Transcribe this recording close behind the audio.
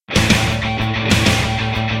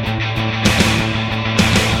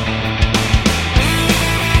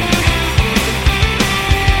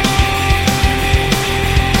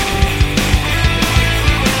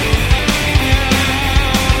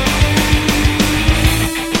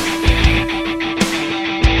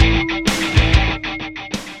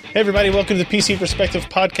Hey everybody, welcome to the PC Perspective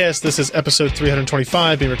Podcast. This is episode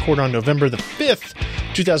 325, being recorded on November the 5th,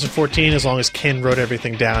 2014, as long as Ken wrote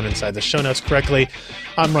everything down inside the show notes correctly.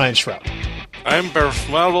 I'm Ryan Shrout. I'm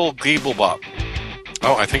Berfmadel Gabelbop.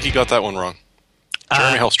 Oh, I think you got that one wrong.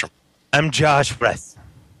 Jeremy Hellstrom. I'm Josh Breath.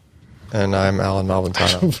 And I'm Alan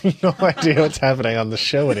Malventano. I have no idea what's happening on the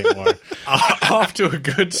show anymore. Off to a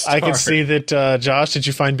good start. I can see that, Josh, did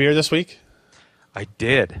you find beer this week? I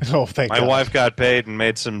did. Oh, thank God. My wife got paid and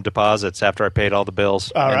made some deposits after I paid all the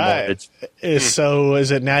bills. All right. So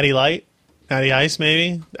is it Natty Light? Natty Ice,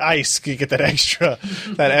 maybe? Ice, you get that extra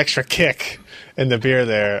kick in the beer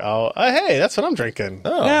there. Oh, hey, that's what I'm drinking.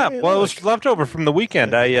 Oh, yeah, hey, well, it was leftover from the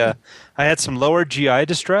weekend. I had some lower GI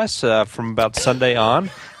distress from about Sunday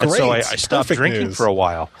on, and so I stopped Perfect drinking news. for a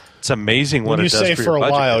while. It's amazing what When it you does say for for your a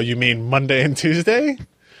budget. while, you mean Monday and Tuesday?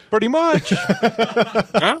 Pretty much.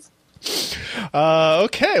 Huh?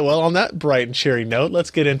 Okay, well, on that bright and cheery note, let's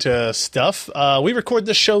get into stuff. We record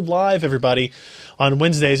this show live, everybody, on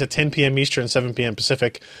Wednesdays at 10 p.m. Eastern, 7 p.m.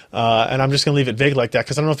 Pacific. And I'm just going to leave it vague like that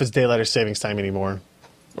because I don't know if it's daylight or savings time anymore.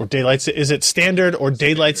 Or daylight. Is it standard or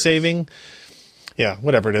daylight saving? Yeah,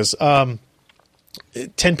 whatever it is.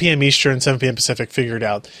 10 p.m. Eastern, 7 p.m. Pacific, figure it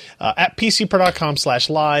out. At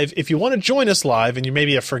pcper.com/live. If you want to join us live and you may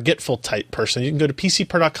be a forgetful type person, you can go to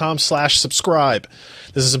pcper.com/subscribe.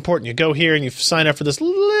 This is important. You go here and you sign up for this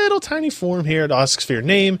little tiny form here. It asks for your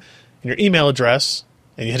name and your email address,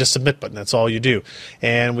 and you hit a submit button. That's all you do.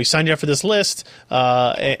 And we signed you up for this list,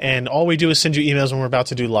 and all we do is send you emails when we're about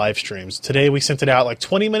to do live streams. Today we sent it out like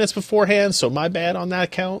 20 minutes beforehand, so my bad on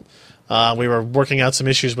that count. We were working out some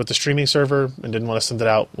issues with the streaming server and didn't want to send it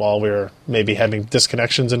out while we were maybe having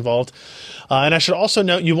disconnections involved. And I should also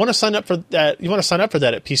note, you want to sign up for that. You want to sign up for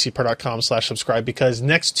that at pcper.com/subscribe because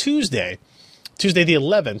next Tuesday the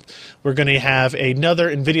 11th, we're going to have another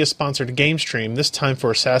NVIDIA-sponsored game stream, this time for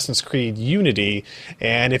Assassin's Creed Unity.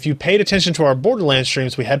 And if you paid attention to our Borderlands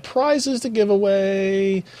streams, we had prizes to give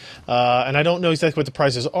away. And I don't know exactly what the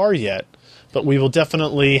prizes are yet, but we will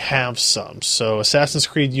definitely have some. So Assassin's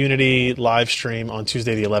Creed Unity live stream on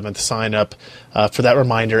Tuesday the 11th. Sign up for that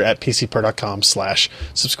reminder at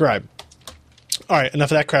pcper.com/subscribe. All right, enough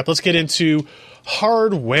of that crap. Let's get into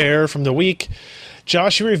hardware from the week.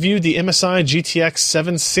 Josh, you reviewed the MSI GTX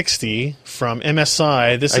 760 from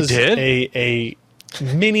MSI. This is a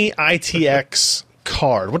mini ITX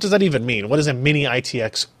card. What does that even mean? What is a mini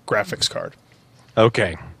ITX graphics card?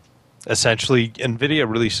 Okay. Essentially, NVIDIA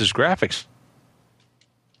releases graphics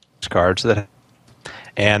cards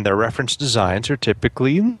and their reference designs are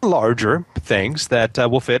typically larger things that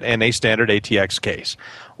will fit in a standard ATX case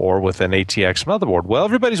or with an ATX motherboard. Well,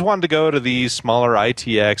 everybody's wanted to go to these smaller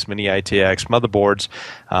ITX, mini ITX motherboards,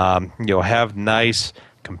 have nice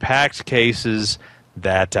compact cases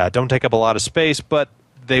that don't take up a lot of space, but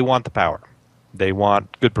they want the power. They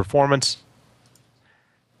want good performance.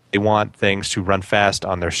 They want things to run fast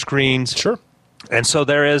on their screens. Sure. And so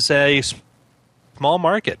there is a small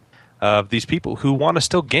market of these people who want to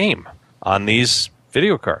still game on these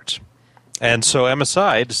video cards. And so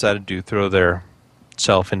MSI decided to throw their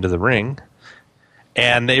self into the ring,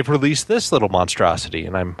 and they've released this little monstrosity,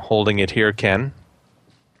 and I'm holding it here, Ken.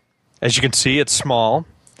 As you can see, it's small.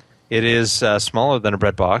 It is smaller than a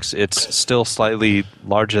bread box. It's still slightly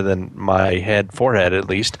larger than my forehead at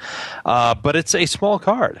least, but it's a small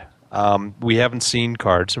card. We haven't seen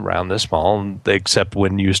cards around this small, except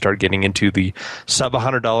when you start getting into the sub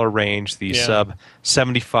 $100 range, the sub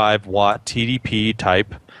 75 watt TDP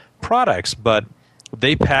type products. But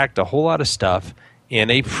they packed a whole lot of stuff in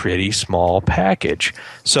a pretty small package.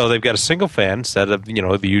 So they've got a single fan instead of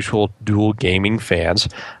the usual dual gaming fans.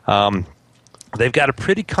 They've got a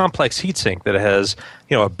pretty complex heatsink that has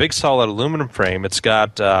a big solid aluminum frame. It's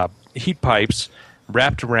got heat pipes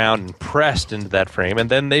wrapped around and pressed into that frame, and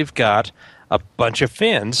then they've got a bunch of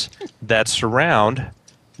fins that surround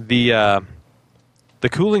the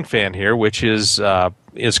cooling fan here, which is kind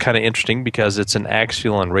of interesting because it's an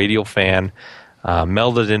axial and radial fan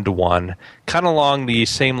melded into one, kind of along the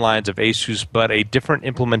same lines of Asus, but a different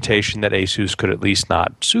implementation that Asus could at least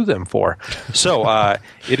not sue them for. So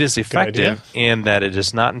it is effective in that it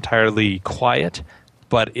is not entirely quiet,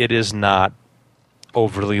 but it is not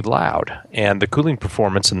overly loud. And the cooling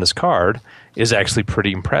performance in this card is actually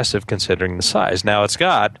pretty impressive considering the size. Now, it's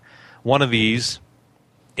got one of these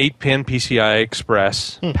 8-pin PCI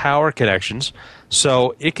Express power connections,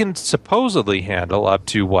 so it can supposedly handle up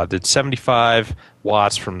to, it's 75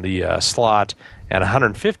 watts from the slot and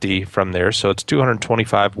 150 from there, so it's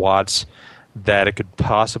 225 watts that it could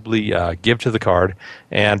possibly give to the card.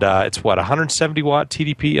 And it's 170 watt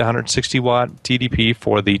TDP, 160 watt TDP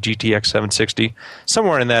for the GTX 760,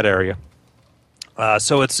 somewhere in that area.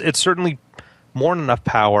 So it's certainly more than enough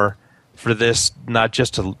power for this, not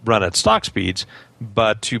just to run at stock speeds,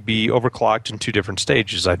 but to be overclocked in two different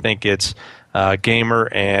stages. I think it's gamer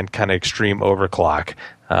and kind of extreme overclock.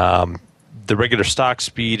 The regular stock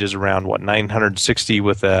speed is around 960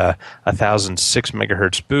 with a 1006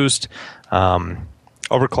 megahertz boost.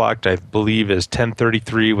 Overclocked, I believe, is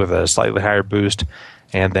 1033 with a slightly higher boost,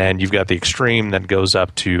 and then you've got the extreme that goes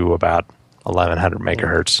up to about 1100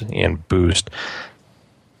 megahertz in boost.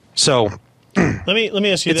 So let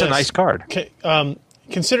me ask you it's this. a nice card.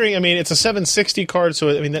 Considering, I mean, it's a 760 card, so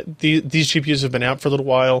I mean, these GPUs have been out for a little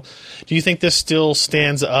while. Do you think this still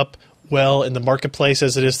stands up well in the marketplace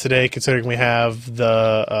as it is today, considering we have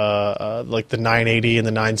the like the 980 and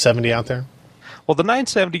the 970 out there? Well, the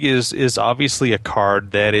 970 is obviously a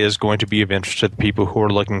card that is going to be of interest to the people who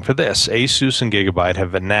are looking for this. ASUS and Gigabyte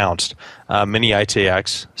have announced mini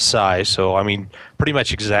ITX size, so I mean, pretty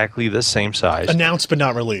much exactly the same size. Announced but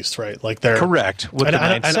not released, right? Like they're correct with the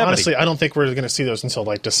 970. And honestly, I don't think we're going to see those until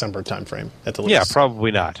like December timeframe at the least. Yeah,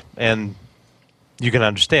 probably not. And you can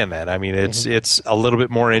understand that. I mean, it's a little bit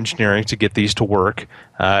more engineering to get these to work,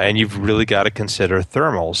 and you've really got to consider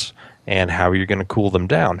thermals and how you're going to cool them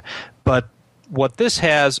down. But what this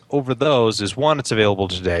has over those is, one, it's available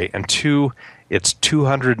today, and two, it's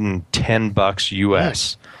 $210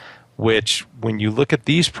 US, which when you look at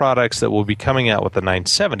these products that will be coming out with the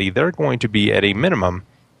 970, they're going to be at a minimum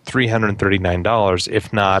 $339,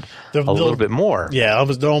 if not a little bit more. Yeah,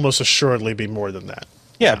 they'll almost assuredly be more than that.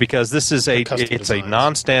 Yeah, because this is it's a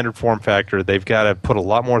non-standard form factor. They've got to put a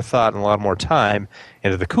lot more thought and a lot more time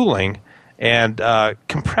into the cooling, and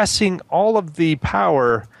compressing all of the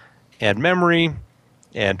power and memory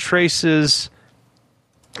and traces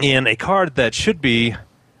in a card that should be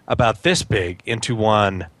about this big into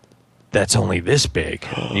one that's only this big.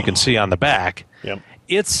 You can see on the back. Yep.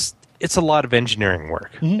 It's a lot of engineering work.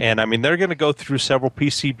 And I mean, they're going to go through several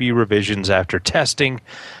PCB revisions after testing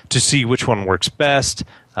to see which one works best,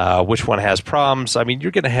 which one has problems. I mean, you're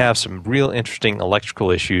going to have some real interesting electrical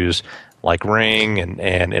issues like ring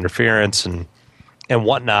and interference and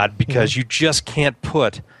whatnot, because you just can't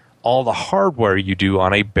put all the hardware you do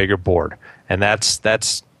on a bigger board. And that's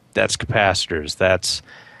capacitors. That's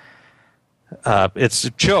it's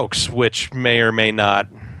chokes, which may or may not,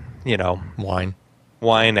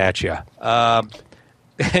 whine at you.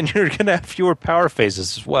 And you're going to have fewer power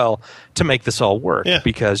phases as well to make this all work,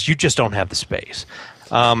 because you just don't have the space.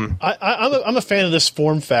 I'm a fan of this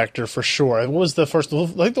form factor for sure. What was the first? I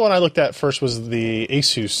think the one I looked at first was the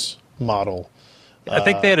Asus model. I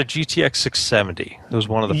think they had a GTX 670. It was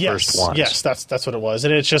one of the first ones. Yes, that's what it was.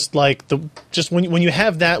 And it's just like when you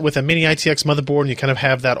have that with a mini ITX motherboard and you kind of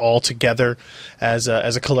have that all together as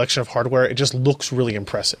a collection of hardware, it just looks really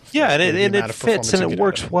impressive. Yeah, and it fits and it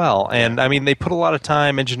works well. And I mean, they put a lot of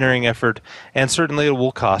time, engineering effort, and certainly it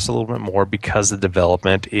will cost a little bit more because the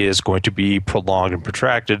development is going to be prolonged and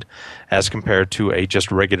protracted as compared to a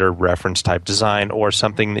just regular reference type design or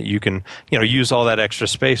something that you can use all that extra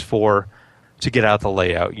space for to get out the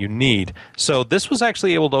layout you need. So this was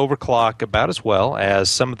actually able to overclock about as well as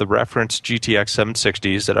some of the reference GTX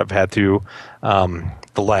 760s that I've had through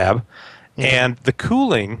the lab. And the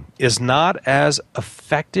cooling is not as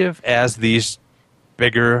effective as these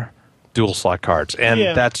bigger dual slot cards. And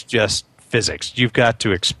that's just physics. You've got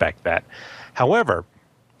to expect that. However,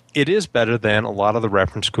 it is better than a lot of the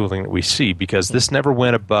reference cooling that we see, because this never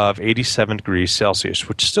went above 87 degrees Celsius,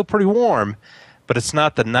 which is still pretty warm, but it's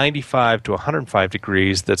not the 95 to 105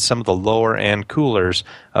 degrees that some of the lower-end coolers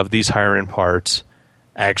of these higher-end parts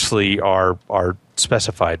actually are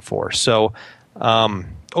specified for. So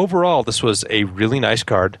overall, this was a really nice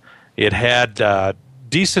card. It had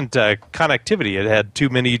decent connectivity. It had 2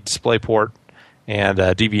 mini DisplayPort and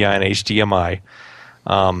DVI and HDMI.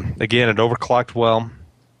 Again, it overclocked well.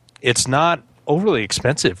 It's not overly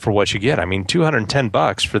expensive for what you get. I mean,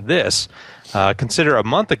 $210 for this. Consider a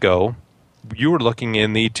month ago, you were looking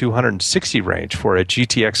in the 260 range for a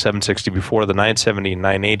GTX 760 before the 970 and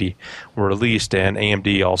 980 were released, and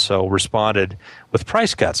AMD also responded with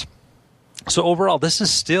price cuts. So overall, this is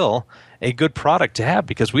still a good product to have,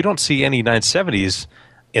 because we don't see any 970s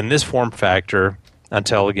in this form factor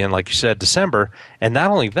until, again, like you said, December. And not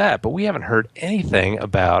only that, but we haven't heard anything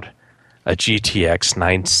about a GTX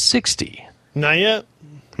 960. Not yet?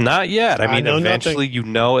 Not yet. I mean, eventually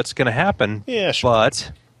nothing. It's going to happen. Yeah, sure.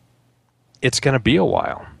 But it's going to be a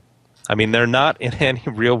while. I mean, they're not in any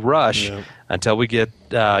real rush until we get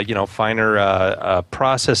finer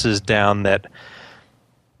processes down that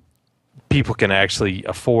people can actually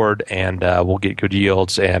afford, and we'll get good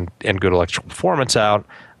yields and good electrical performance out.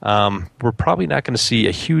 We're probably not going to see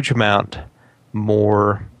a huge amount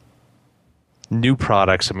more new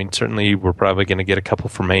products. I mean, certainly we're probably going to get a couple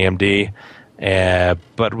from AMD,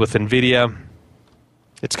 but with NVIDIA,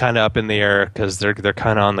 it's kind of up in the air because they're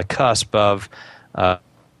kind of on the cusp of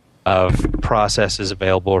processes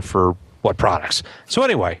available for what products. So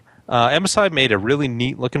anyway, MSI made a really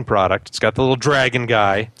neat looking product. It's got the little dragon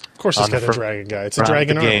guy. Of course, it's got a dragon guy. It's a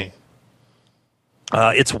dragon army.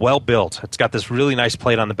 It's well built. It's got this really nice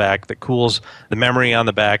plate on the back that cools the memory on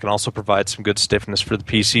the back and also provides some good stiffness for the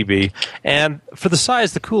PCB. And for the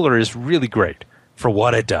size, the cooler is really great for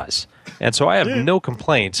what it does. And so I have no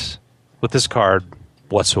complaints with this card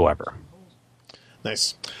whatsoever.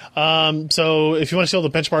 Nice. So if you want to see all the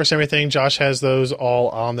benchmarks and everything, Josh has those all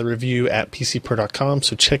on the review at PCPro.com.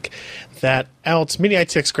 So check that out. Mini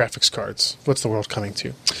ITX graphics cards. What's the world coming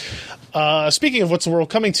to? Speaking of what's the world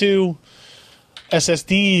coming to,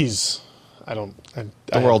 SSDs. The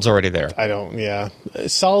world's already there. Yeah.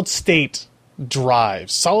 Solid state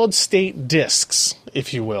drives. Solid state disks,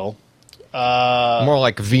 if you will. More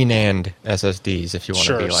like VNAND SSDs, if you want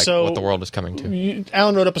to be like so what the world is coming to.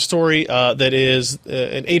 Alan wrote up a story that is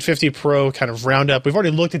an 850 Pro kind of roundup. We've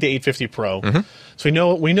already looked at the 850 Pro,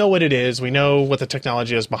 so we know what it is. We know what the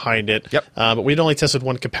technology is behind it. Yep. But we'd only tested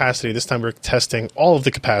one capacity. This time we're testing all of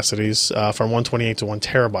the capacities from 128 to 1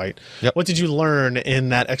 terabyte. Yep. What did you learn in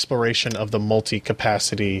that exploration of the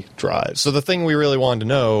multi-capacity drives? So the thing we really wanted to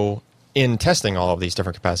know in testing all of these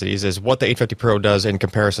different capacities is what the 850 Pro does in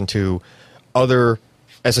comparison to other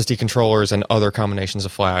SSD controllers and other combinations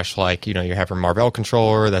of flash, like you have your Marvell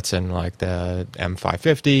controller that's in like the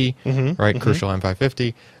M550, right? Crucial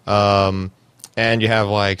M550, and you have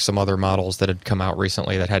like some other models that had come out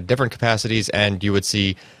recently that had different capacities, and you would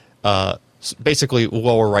see basically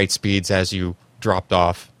lower write speeds as you dropped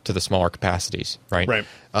off to the smaller capacities, right? Right.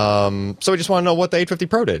 So we just want to know what the 850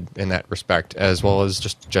 Pro did in that respect, as well as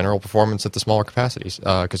just general performance at the smaller capacities,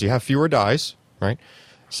 because you have fewer dies, right?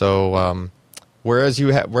 So wherever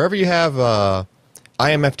you have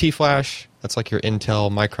IMFT flash, that's like your Intel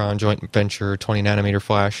Micron joint venture 20 nanometer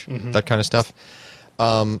flash, that kind of stuff.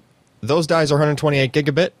 Those dies are 128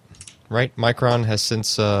 gigabit, right? Micron has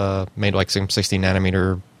since made like some 60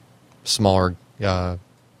 nanometer smaller,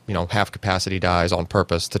 half capacity dies on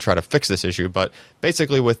purpose to try to fix this issue. But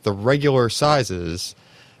basically, with the regular sizes,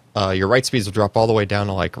 your write speeds will drop all the way down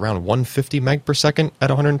to like around 150 meg per second at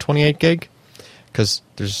 128 gig. Because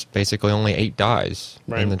there's basically only 8 dies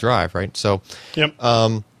in the drive, right? So,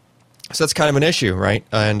 so that's kind of an issue, right?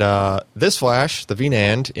 And this flash, the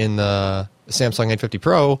VNAND in the Samsung 850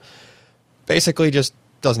 Pro, basically just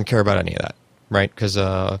doesn't care about any of that, right? Because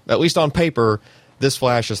at least on paper, this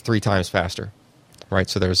flash is 3 times faster, right?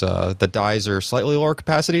 So there's the dies are slightly lower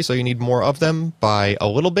capacity, so you need more of them by a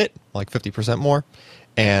little bit, like 50% more.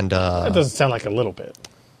 And that doesn't sound like a little bit.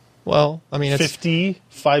 Well, I mean, it's 50.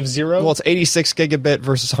 Well, it's 86 gigabit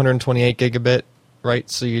versus 128 gigabit, right?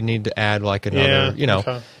 So you need to add like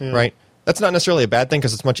another, right? That's not necessarily a bad thing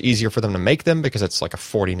because it's much easier for them to make them because it's like a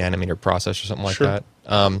 40 nanometer process or something like that.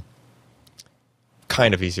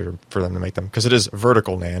 Kind of easier for them to make them because it is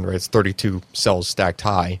vertical NAND, right? It's 32 cells stacked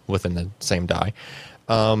high within the same die.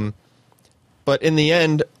 But in the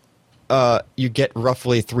end, you get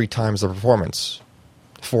roughly 3 times the performance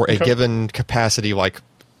for a given capacity, like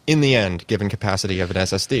in the end, given capacity of an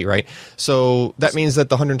SSD, right? So that means that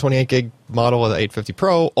the 128 gig model of the 850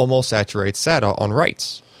 Pro almost saturates SATA on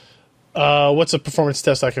writes. What's a performance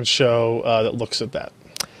test I can show that looks at that?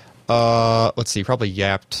 Let's see, probably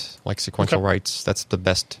Yapt, like sequential writes. That's the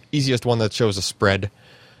best, easiest one that shows a spread.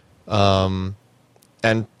 And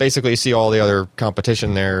basically you see all the other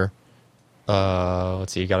competition there.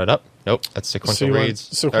 Let's see, you got it up? Nope, that's sequential reads.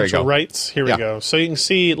 Sequential writes. Here we go. So you can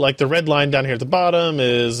see, like, the red line down here at the bottom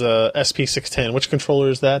is SP610. Which controller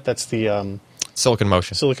is that? That's the Silicon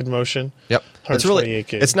Motion. Silicon Motion. Yep. It's really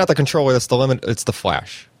gig. It's not the controller that's the limit. It's the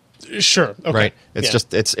flash. Sure. Okay. Right. It's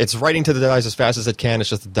just it's writing to the dies as fast as it can.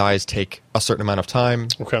 It's just the dies take a certain amount of time.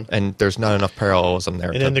 Okay. And there's not enough parallelism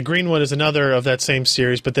there. And then the green one is another of that same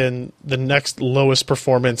series, but then the next lowest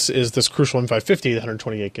performance is this Crucial M550, the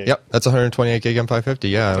 128 gig. Yep, that's 128 gig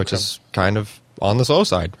M550. Which is kind of on the slow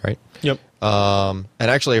side, right? Yep. And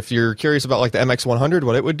actually, if you're curious about like the MX100,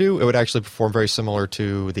 what it would do, it would actually perform very similar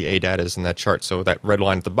to the ADAT is in that chart. So that red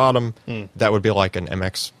line at the bottom, that would be like an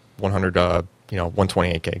MX100,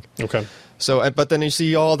 128 gig. Okay. So, but then you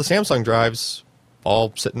see all the Samsung drives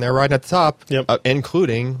all sitting there right at the top,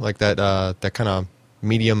 including like that kind of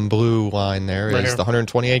medium blue line there is Right here. the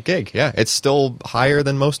 128 gig. Yeah, it's still higher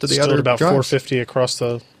than most of the Still other at about drives. 450 across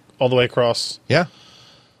all the way across Yeah,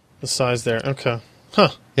 the size there. Okay. Huh.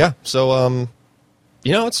 yeah. So,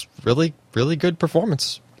 it's really, really good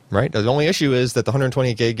performance, right? The only issue is that the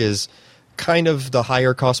 128 gig is kind of the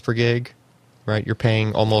higher cost per gig, right? You're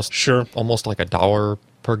paying almost like $1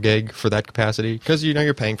 per gig for that capacity because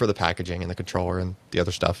you're paying for the packaging and the controller and the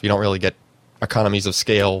other stuff. You don't really get economies of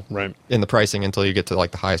scale Right. in the pricing until you get to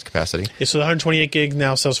like the highest capacity. Yeah, so the 128 gig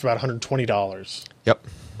now sells for about $120 Yep.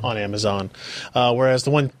 on Amazon, whereas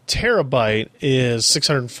the 1 terabyte is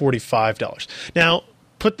 $645. Now,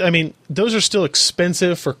 those are still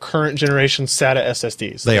expensive for current generation SATA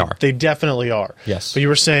SSDs. They are. They definitely are. Yes. But you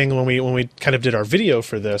were saying when we kind of did our video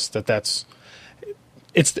for this that's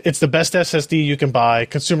it's the best SSD you can buy,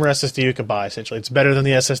 consumer SSD you can buy. Essentially, it's better than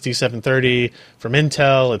the SSD 730 from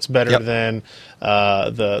Intel. It's better Yep. than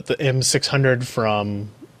the M600 from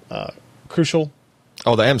Crucial.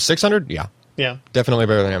 Oh, the M600? Yeah. Yeah. Definitely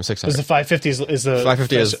better than M600. Is the 550 is the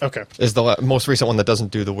 550 is the most recent one that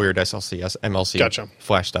doesn't do the weird MLC Gotcha.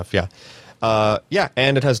 flash stuff. Yeah. Yeah,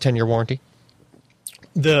 and it has a 10-year warranty.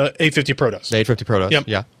 The 850 Pro does. The 850 Pro does. Yep.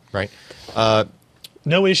 Yeah, right.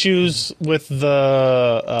 No issues with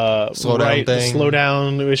the Slowdown thing.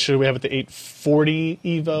 slowdown issue we have with the 840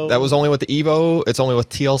 Evo. That was only with the Evo. It's only with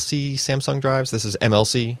TLC Samsung drives. This is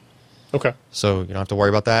MLC, okay. so you don't have to worry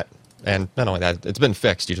about that. And not only that, it's been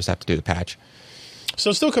fixed. You just have to do the patch. So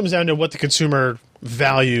it still comes down to what the consumer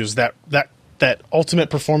values, that ultimate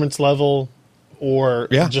performance level or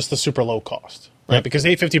Yeah. just the super low cost. Right? Yep. Because the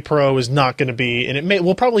 850 Pro is not going to be, and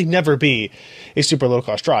will probably never be a super low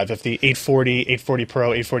cost drive. If the 840, 840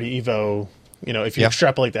 Pro, 840 Evo, if you Yeah.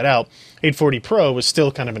 extrapolate that out, 840 Pro is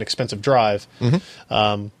still kind of an expensive drive.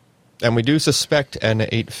 And we do suspect an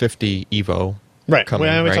 850 Evo. Right. Coming,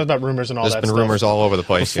 we right? talked about rumors and all There's that been stuff rumors all over the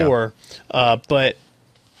place. Yeah. before. But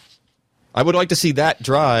I would like to see that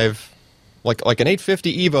drive, like an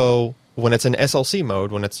 850 Evo, when it's in SLC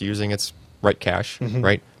mode, when it's using its write cache,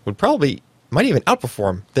 right, might even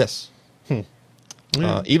outperform this,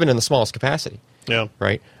 even in the smallest capacity, yeah.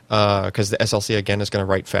 right? Because the SLC, again, is going to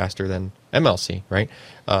write faster than MLC, right?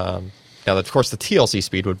 Now, of course, the TLC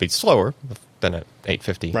speed would be slower than an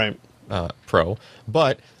 850 Right. Pro,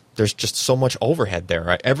 but there's just so much overhead there,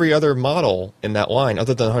 right? Every other model in that line,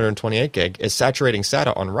 other than 128 gig, is saturating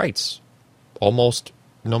SATA on writes almost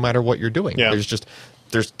no matter what you're doing. Yeah.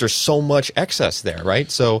 There's so much excess there,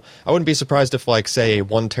 right? So I wouldn't be surprised if, like, say, a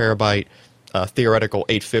 1 terabyte theoretical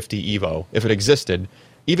 850 Evo, if it existed,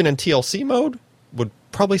 even in TLC mode, would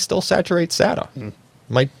probably still saturate SATA.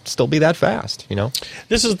 Might still be that fast,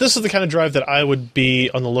 This is the kind of drive that I would be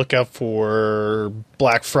on the lookout for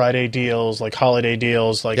Black Friday deals, like holiday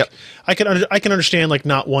deals. Like Yep. I can understand like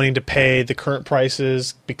not wanting to pay the current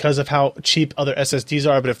prices because of how cheap other SSDs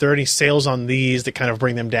are. But if there are any sales on these that kind of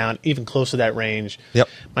bring them down even close to that range, Yep.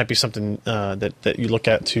 might be something that you look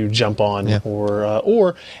at to jump on, Yeah.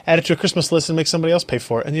 or add it to a Christmas list and make somebody else pay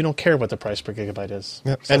for it, and you don't care what the price per gigabyte is.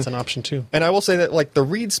 Yep. So that's And- an option too. And I will say that, like, the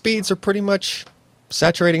read speeds are pretty much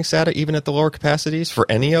saturating SATA even at the lower capacities for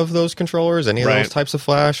any of those controllers, any of Right. those types of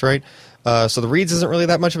flash, right? So the reads isn't really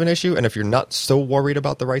that much of an issue, and if you're not so worried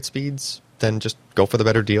about the write speeds, then just go for the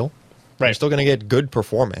better deal. Right. You're still going to get good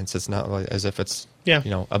performance. It's not like as if it's, Yeah.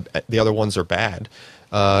 the other ones are bad.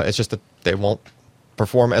 It's just that they won't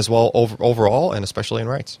perform as well overall, and especially in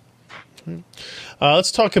writes.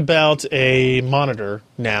 Let's talk about a monitor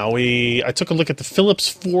now. I took a look at the Philips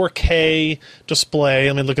 4K display.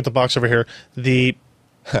 Let me look at the box over here. The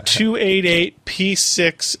 288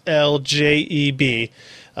 P6LJEB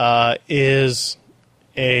is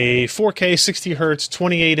a 4K 60 hertz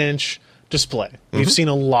 28-inch display. We've seen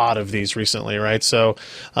a lot of these recently, right? So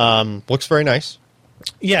Looks very nice.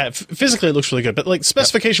 yeah, physically it looks really good, but like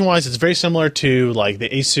specification wise, it's very similar to like the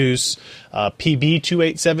Asus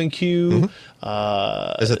PB287Q.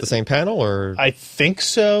 Is it the same panel, or I think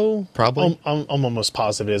so. Probably. I'm almost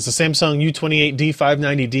positive it is. The Samsung U28D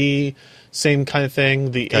 590D, same kind of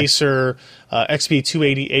thing. The Acer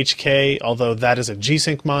XP280HK, although that is a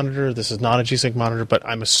G-Sync monitor. This is not a G-Sync monitor, but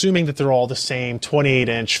I'm assuming that they're all the same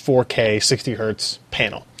 28-inch 4K 60 hertz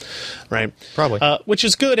panel, right? Probably. Which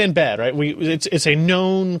is good and bad, right? It's a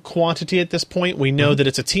known quantity at this point. We know that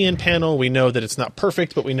it's a TN panel. We know that it's not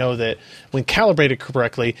perfect, but we know that when calibrated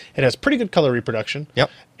correctly, it has pretty good color reproduction. Yep.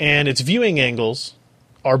 And its viewing angles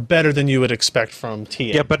are better than you would expect from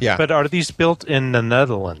TN. Yeah, but are these built in the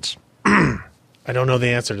Netherlands? I don't know the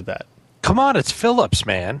answer to that. Come on, it's Philips,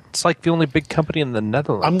 man. It's like the only big company in the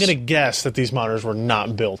Netherlands. I'm going to guess that these monitors were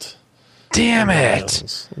not built. Damn in the it!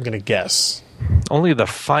 Netherlands. I'm going to guess. Only the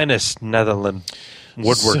finest Netherlands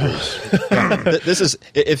Woodworkers. This is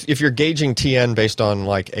if you're gauging TN based on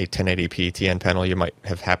like a 1080p TN panel you might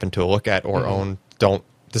have happened to look at or own.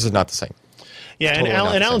 This is not the same. Yeah, totally not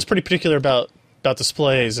the and Alan's same. pretty particular about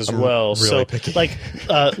displays as well. really So, picky. like,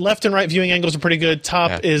 left and right viewing angles are pretty good. Top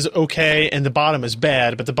Yeah. is okay, and the bottom is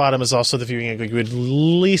bad. But the bottom is also the viewing angle you would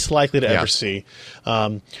least likely to Yeah. ever see.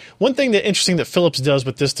 One thing that interesting that Philips does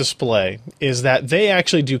with this display is that they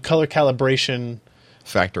actually do color calibration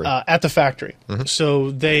Factory. at the factory. So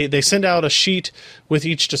they send out a sheet with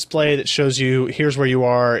each display that shows you here's where you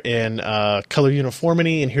are in color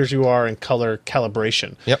uniformity and here's where you are in color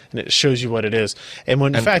calibration. Yep. And it shows you what it is. And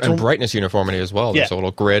when in and, fact and when- brightness uniformity as well. There's Yeah. a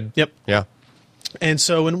little grid. Yep. Yeah. And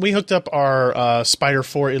so when we hooked up our Spider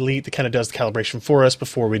 4 Elite that kind of does the calibration for us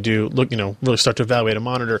before we do really start to evaluate a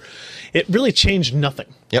monitor, it really changed nothing.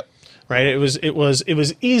 Yep. Right? It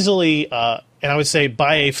was easily, and I would say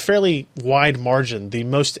by a fairly wide margin, the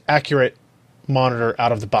most accurate monitor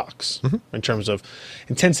out of the box in terms of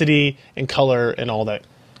intensity and color and all that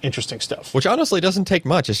interesting stuff. Which honestly doesn't take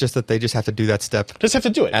much. It's just that they just have to do that step Just have to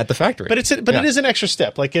do it at the factory. but it Yeah. is an extra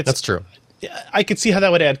step. Like it's That's true. I could see how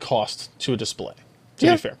that would add cost to a display. To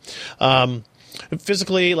Yeah. be fair,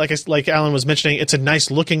 physically, like Alan was mentioning, it's a nice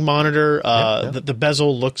looking monitor. The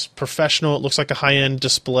bezel looks professional. It looks like a high end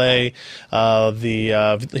display.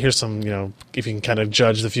 Here's some if you can kind of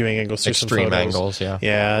judge the viewing angles through Extreme some photos. angles, yeah.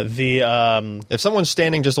 Yeah. If someone's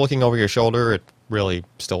standing just looking over your shoulder, it really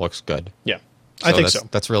still looks good. Yeah. I think so.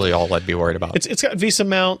 That's really all I'd be worried about. It's got VESA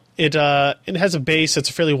mount. It has a base. It's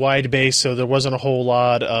a fairly wide base, so there wasn't a whole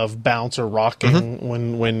lot of bounce or rocking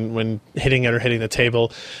when hitting it or hitting the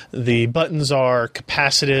table. The buttons are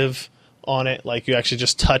capacitive on it. Like you actually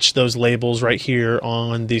just touch those labels right here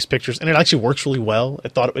on these pictures, and it actually works really well. I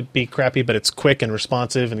thought it would be crappy, but it's quick and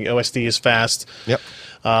responsive, and the OSD is fast. Yep.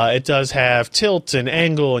 It does have tilt and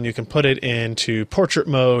angle, and you can put it into portrait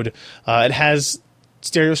mode. It has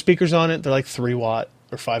stereo speakers on it. They're like 3-watt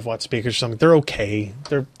or 5-watt speakers or something. They're okay.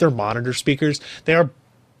 They're monitor speakers. They are,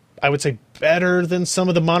 I would say, better than some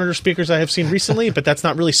of the monitor speakers I have seen recently, but that's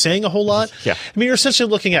not really saying a whole lot. Yeah. I mean, you're essentially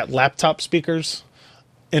looking at laptop speakers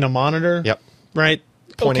in a monitor. Yep. Right?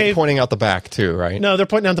 Pointing out the back too, right? No, they're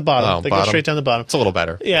pointing down the bottom. Oh, They go bottom. straight down the bottom. It's a little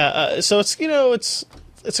better. Yeah, so it's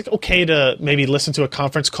like okay to maybe listen to a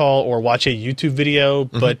conference call or watch a YouTube video,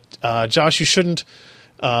 but Josh, you shouldn't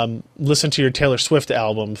listen to your Taylor Swift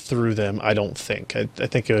album through them. I don't think. I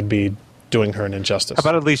think it would be doing her an injustice. How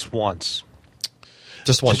about at least once?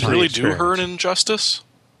 Just one Did you time. really do her an injustice?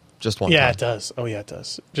 Just one Yeah, time. it does. Oh, yeah, it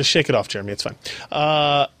does. Just shake it off, Jeremy. It's fine.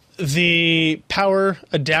 The power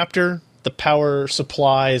adapter, the power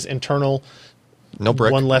supply is internal. No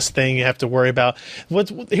brick. One less thing you have to worry about.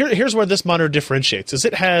 Here's where this monitor differentiates: is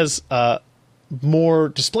it has more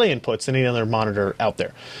display inputs than any other monitor out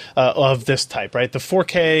there of this type. Right, the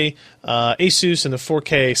 4K Asus and the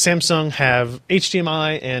 4K Samsung have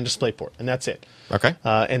HDMI and DisplayPort, and that's it. Okay.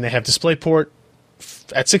 And they have DisplayPort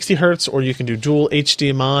at 60 hertz, or you can do dual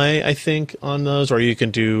HDMI, I think, on those, or you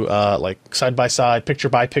can do like side by side, picture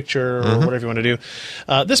by picture, or whatever you want to do.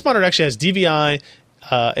 This monitor actually has DVI,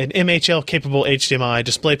 an MHL capable HDMI,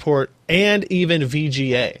 DisplayPort, and even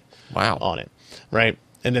VGA Wow. on it, right?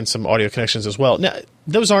 And then some audio connections as well. Now,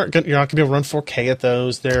 those aren't you're not going to be able to run 4K at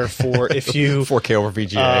those. They're for if you 4K over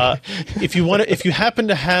VGA. if you happen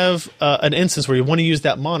to have an instance where you want to use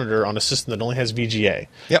that monitor on a system that only has VGA,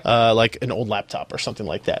 Yep. like an old laptop or something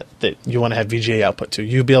like that you want to have VGA output to,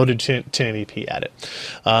 you'll be able to do 1080p at it,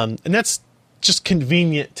 and that's just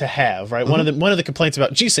convenient to have, right? One of the complaints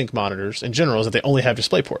about G-Sync monitors in general is that they only have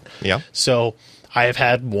DisplayPort. Yeah. So I have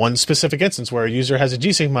had one specific instance where a user has a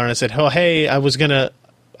G-Sync monitor and said, "Oh, hey, I was gonna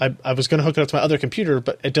hook it up to my other computer,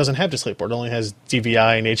 but it doesn't have DisplayPort. It only has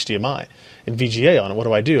DVI and HDMI and VGA on it. What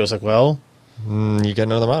do I do?" I was like, "Well, You get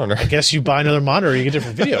another monitor. I guess you buy another monitor, you get a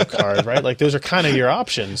different video card, right? Like those are kind of your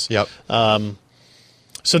options." Yep.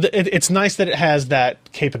 So it's nice that it has that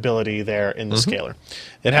capability there in the scaler.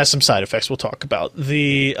 It has some side effects we'll talk about.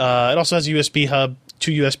 It also has a USB hub,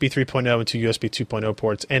 2 USB 3.0 and 2 USB 2.0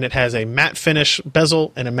 ports, and it has a matte finish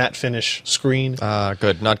bezel and a matte finish screen.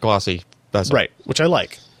 Good. Not glossy. Bezel. Right, which I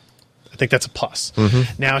like. I think that's a plus.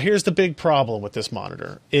 Now, here's the big problem with this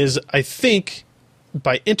monitor is I think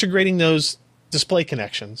by integrating those display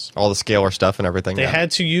connections, All the scalar stuff and everything. they yeah.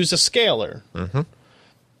 had to use a scaler a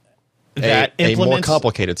that more implements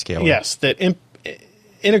complicated scalar. Yes, that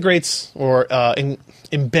integrates or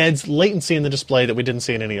embeds latency in the display that we didn't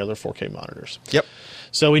see in any other 4K monitors. Yep.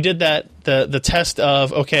 So we did that. The test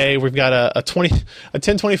of we've got a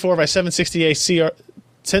 1024 by 768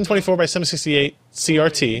 1024 by 768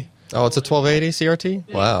 CRT. Oh, it's a 1280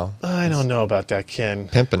 CRT? Wow. I don't know about that, Ken.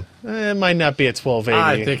 Pimpin'. It might not be a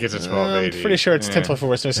 1280. I think it's a 1280. I'm pretty sure it's 1024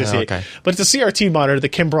 by 68. okay. But it's a CRT monitor that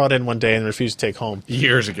Kim brought in one day and refused to take home.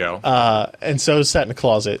 Years ago. And so it sat in the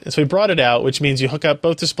closet. And so we brought it out, which means you hook up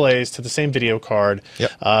both displays to the same video card.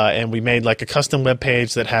 Yep. And we made like a custom web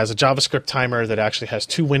page that has a JavaScript timer that actually has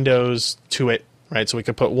two windows to it. Right, so we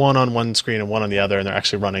could put one on one screen and one on the other, and they're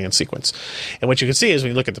actually running in sequence. And what you can see is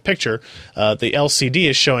when you look at the picture, the LCD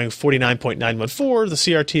is showing 49.914, the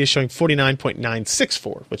CRT is showing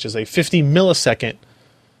 49.964, which is a 50 millisecond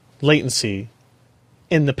latency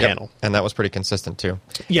in the panel. Yep. And that was pretty consistent, too.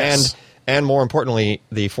 Yes. And more importantly,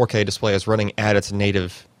 the 4K display is running at its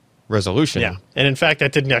native resolution. Yeah, and in fact,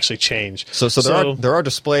 that didn't actually change. So there are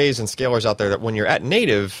displays and scalers out there that when you're at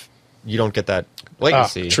native, you don't get that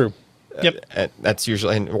latency. True. Yep. That's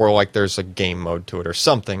usually, or like there's a game mode to it or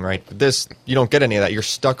something, right? This, you don't get any of that. You're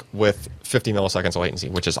stuck with 50 milliseconds of latency,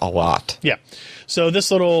 which is a lot. Yeah. So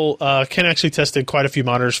this little, Ken actually tested quite a few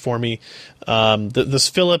monitors for me. This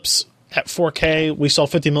Philips at 4K, we saw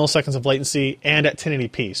 50 milliseconds of latency and at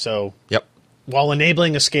 1080p. So Yep. while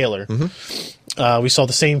enabling a scaler, we saw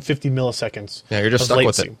the same 50 milliseconds. Yeah, you're just of stuck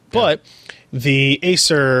with latency. it. But the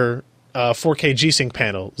Acer 4K G-Sync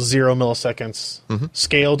panel, 0 milliseconds,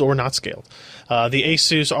 scaled or not scaled. The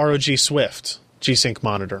Asus ROG Swift G-Sync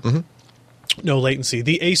monitor, no latency.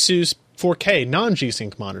 The Asus 4K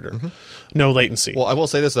non-G-Sync monitor, no latency. Well, I will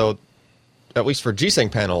say this, though. At least for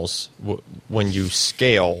G-Sync panels, when you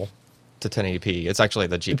scale to 1080p, it's actually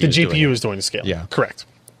the GPU. The GPU is doing the scale. Yeah. Correct.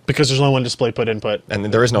 Because there's only one display put input. And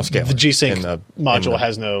there is no scale. The G-Sync module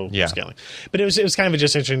has no Yeah. scaling. But it was kind of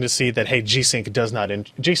just interesting to see that, hey, G-Sync does not...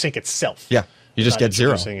 G-Sync itself. Yeah. You just not get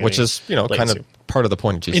 0, introducing which any is, kind latency. of part of the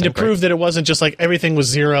point of G-Sync. And to prove that it wasn't just like everything was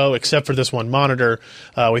 0 except for this one monitor,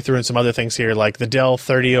 we threw in some other things here, like the Dell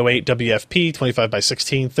 3008 WFP 25 by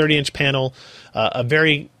 16 30-inch panel, a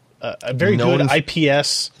very good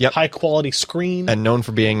IPS, high-quality screen. And known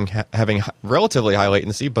for having relatively high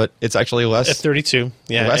latency, but it's actually less. F32,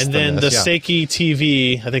 yeah. Less And than then this, the Seiki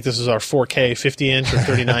TV, I think this is our 4K 50-inch or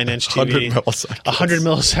 39-inch TV. 100 milliseconds. 100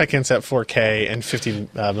 milliseconds at 4K and 50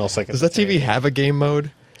 milliseconds. Does that TV have a game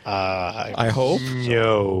mode? I I hope.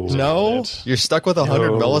 No. No? You're stuck with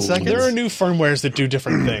 100 milliseconds? There are new firmwares that do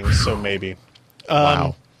different things, so maybe.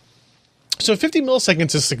 Wow. So 50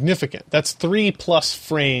 milliseconds is significant. That's 3+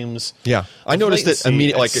 frames. Yeah. I noticed it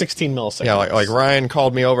immediately. Like 16 milliseconds. Yeah, like Ryan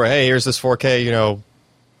called me over, hey, here's this 4K,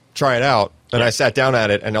 try it out. And I sat down at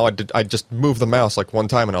it, and I just moved the mouse like one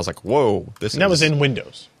time, and I was like, whoa. And that was in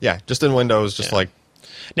Windows. Yeah, just in Windows, just like...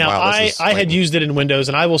 Now, wow, I had used it in Windows,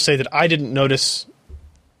 and I will say that I didn't notice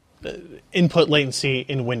input latency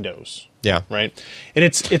in Windows. Yeah. Right? And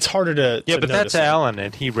it's harder to Yeah, but notice that's Alan,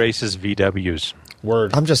 and he races VWs.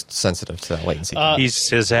 Word. I'm just sensitive to that latency.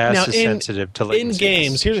 His ass Now, is sensitive to latency. In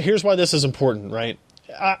games, here's why this is important, right?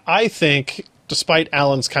 I think, despite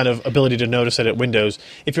Alan's kind of ability to notice it at Windows,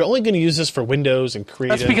 if you're only going to use this for Windows and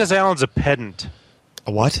creative... That's because Alan's a pedant.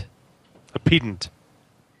 A what? A pedant.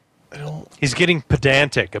 He's getting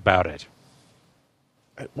pedantic about it.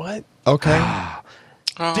 What? Okay.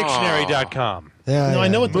 Dictionary.com. Yeah, No, I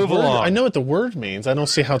know what the Move word. along. I know what the word means. I don't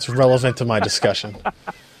see how it's relevant to my discussion.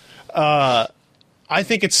 I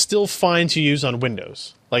think it's still fine to use on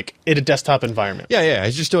Windows, like in a desktop environment. Yeah.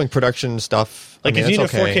 He's just doing production stuff. Like if you need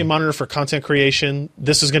it's a 4K monitor for content creation,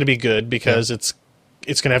 this is going to be good because it's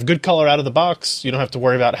going to have good color out of the box. You don't have to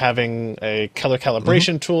worry about having a color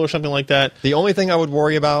calibration tool or something like that. The only thing I would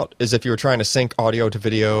worry about is if you were trying to sync audio to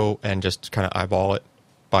video and just kind of eyeball it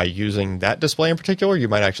by using that display in particular, you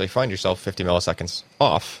might actually find yourself 50 milliseconds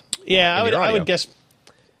off. Yeah, I your audio. would guess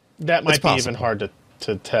that might It's be possible. even hard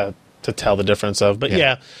to tell the difference of. But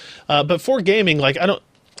but for gaming, like I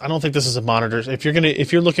don't think this is a monitor. If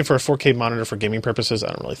you're looking for a 4K monitor for gaming purposes, I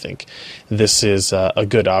don't really think this is a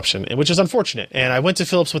good option, which is unfortunate. And I went to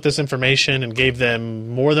Philips with this information and gave them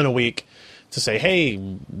more than a week to say, hey,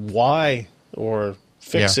 why or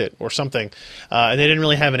fix it or something, and they didn't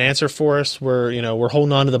really have an answer for us. We're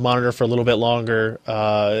holding on to the monitor for a little bit longer,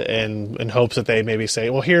 and in hopes that they maybe say,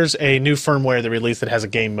 well, here's a new firmware that released that has a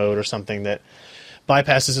game mode or something that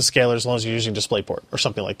bypasses the scaler as long as you're using DisplayPort or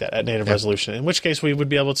something like that at native resolution. In which case, we would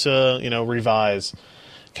be able to revise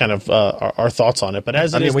kind of our thoughts on it. But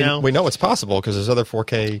as it is now, we know it's possible because there's other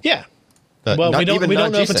 4K. yeah. Well, we don't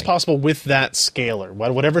know if it's G-Sync. possible with that scaler,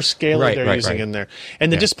 whatever scaler they're using in there.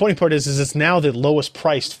 And the Yeah. disappointing part is it's now the lowest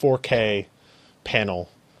priced 4K panel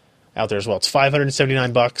out there as well. It's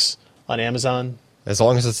 $579 on Amazon. As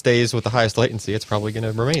long as it stays with the highest latency, it's probably going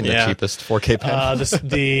to remain the Yeah. cheapest 4K panel. I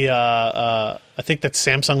think that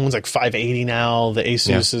Samsung one's like $580 now. The Asus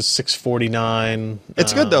Yeah. is $649.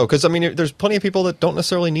 It's good though, because I mean, there's plenty of people that don't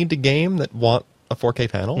necessarily need to game that want a 4K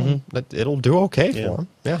panel. And that it'll do okay for them.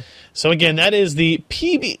 Yeah. So again, that is the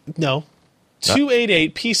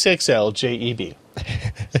 288 P6L JEB.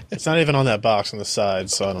 It's not even on that box on the side,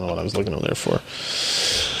 so I don't know what I was looking on there for.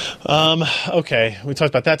 Okay, we talked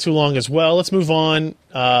about that too long as well. Let's move on.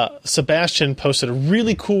 Sebastian posted a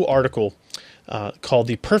really cool article called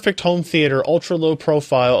The Perfect Home Theater Ultra Low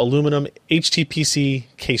Profile Aluminum HTPC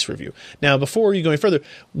Case Review. Now, before you go any further,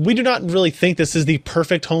 we do not really think this is the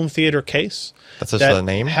perfect home theater case. That's just that the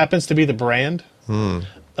name? happens to be the brand. Good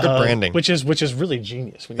branding. Which is really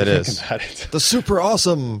genius when you It think is. about it. The super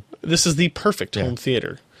awesome. This is the perfect home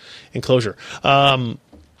theater enclosure.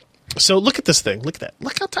 So look at this thing. Look at that.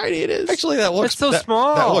 Look how tiny it is. Actually, that looks It's so that,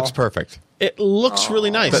 small. That looks perfect. It looks really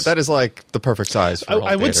nice. That is like the perfect size. For a home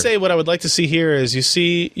I would theater. say what I would like to see here is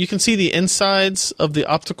you can see the insides of the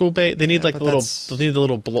optical bay. They need like the but little that's- they need the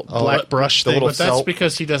little black brush the thing. little But that's felt-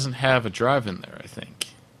 because he doesn't have a drive in there, I think.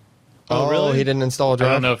 Oh, really? He didn't install a I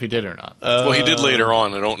drive. don't know if he did or not. Well, he did later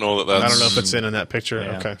on. I don't know that that's. I don't know if it's in that picture.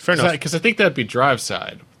 Yeah. Okay, fair enough. Because I think that'd be drive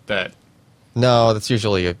side. That. No, that's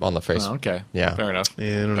usually on the face. Oh, okay. Yeah. Fair enough.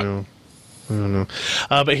 Yeah, I don't know.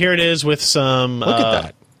 But here it is with some. Look at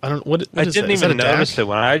that. I don't. What I is didn't that? Is even that a DAC? notice it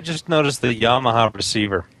when I just noticed the Yamaha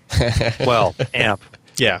receiver. Well, amp.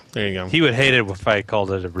 Yeah, there you go. He would hate it if I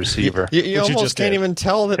called it a receiver. You Which you almost just can't did. even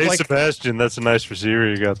tell that, Hey, like, Sebastian, that's a nice receiver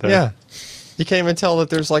you got there. yeah. You can't even tell that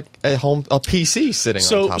there's like a PC sitting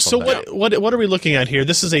on top So of that. what are we looking at here?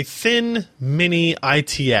 This is a thin mini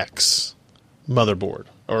ITX motherboard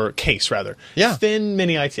or case rather. Yeah. Thin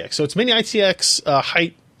mini ITX. So it's mini ITX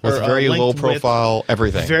height With or very length, low width, profile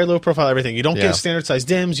everything. very low profile everything. You don't Yeah. get standard size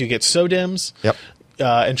DIMMs. You get SODIMMs. Yep.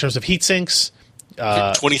 In terms of heat sinks,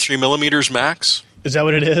 23 millimeters max. is that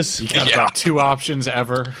what it is? You got Yeah. about 2 options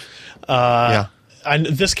ever. Yeah. And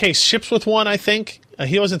this case ships with one. I think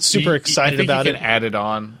he wasn't super excited I think about you it. can add it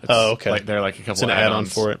on. It's Oh, okay. Like, there are like a couple It's an of add-on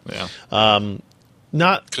add-ons for it. Yeah.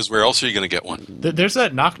 Not Because where else are you going to get one? There's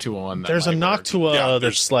that Noctua one. That there's a might work. Noctua Yeah, that's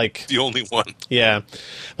there's- like. The only one. Yeah,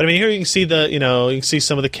 but I mean, here you can see you can see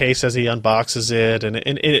some of the case as he unboxes it, and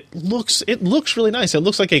it looks really nice. It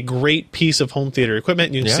looks like a great piece of home theater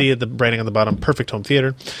equipment. You can Yeah. see the branding on the bottom, Perfect Home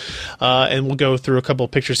Theater, and we'll go through a couple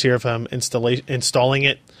of pictures here of him installing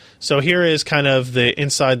it. So here is kind of the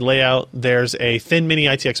inside layout. There's a thin mini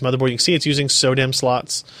ITX motherboard. You can see it's using SODIMM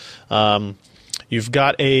slots. You've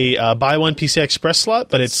got a buy one PCI Express slot,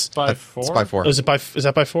 but it's by It's 4. by 4. is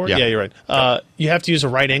that by 4? Yeah. Yeah, you're right. You have to use a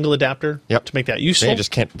right angle adapter Yep. to make that Then useful. you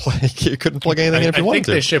just can't play. You couldn't plug anything in if I you think wanted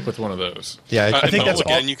they to. ship with one of those. Yeah, I think No, that's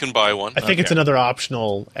again, all- you can buy one. I think it's another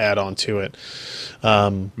optional add-on to it.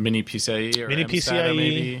 Mini PCIe or Mini MSATA PCIe.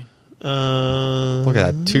 maybe. look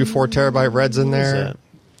at that. 2 4-terabyte reds in What is there. that?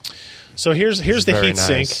 So here's the very heat nice.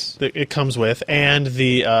 sink that it comes with, and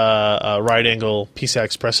the right angle PCI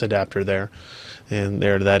Express adapter there, and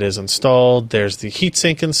there that is installed. There's the heat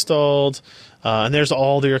sink installed, and there's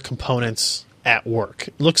all your components at work.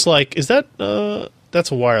 Looks like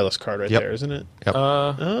that's a wireless card right Yep. there, isn't it? Yep.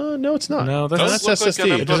 No, it's not. No, that's that's look like SSD.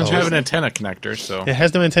 an It doesn't doesn't have have an antenna connector, so It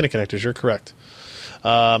has no antenna connectors. You're correct.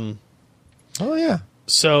 Oh yeah.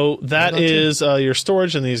 So that Hold on to- is your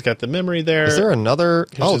storage, and he's got the memory there. Is there another?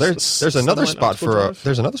 Here's There's another Sunlight spot optical for a. drive.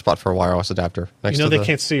 There's another spot for a wireless adapter next You know to they the.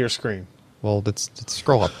 can't see your screen. Well, it's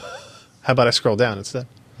scroll up. How about I scroll down instead?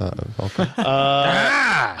 Okay.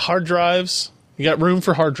 Hard drives. You got room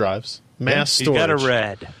for hard drives. Mass He's storage. got a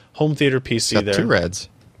red. Home theater PC Got there. 2 reds.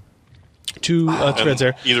 Two threads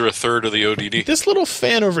there. Either a third of the ODD. This little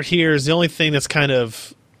fan over here is the only thing that's kind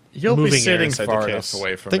of you'll moving be air sitting inside the far case. enough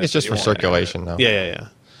away from I think it it's just that for you won't circulation, though. yeah.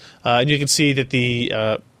 And you can see that the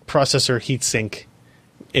processor heatsink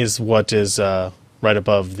is what is right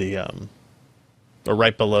above the or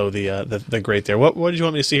right below the grate there. What did you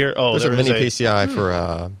want me to see here? Oh, There's a there mini is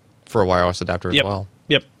PCI for a wireless adapter Yep. as well.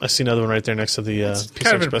 Yep, I see another one right there next to the It's PCI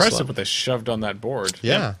kind of Express impressive slot. what they shoved on that board.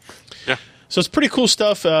 Yeah. Yeah. So it's pretty cool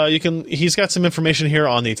stuff. He's got some information here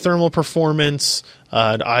on the thermal performance,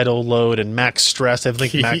 idle load, and max stress. I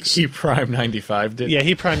think max. He Prime 95 did. Yeah,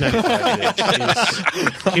 he Prime 95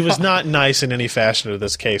 did. He was not nice in any fashion to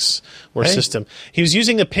this case or Hey. system. He was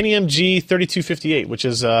using a Pentium G3258, which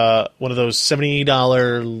is one of those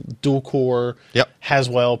 $70 dual core Yep.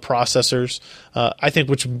 Haswell processors. I think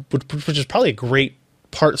which is probably a great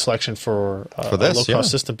part selection for this, a low-cost yeah.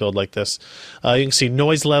 system build like this. You can see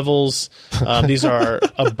noise levels. These are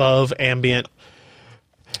above ambient.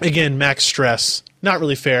 Again, max stress not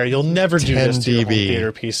really fair. You'll never do 10 this to your home dB.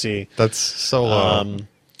 theater PC. That's so low.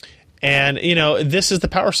 And, this is the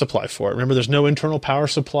power supply for it. Remember, there's no internal power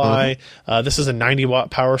supply. This is a 90-watt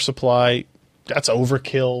power supply. That's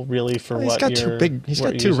overkill, really, for He's what got you're He's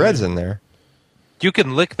what got you're two reds using. in there. You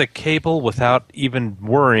can lick the cable without even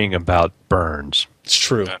worrying about burns. It's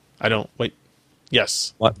true. I don't... Wait.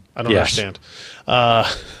 Yes. What? I don't Yes. understand.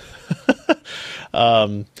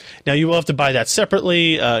 Now, you will have to buy that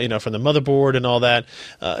separately, from the motherboard and all that.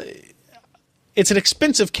 It's an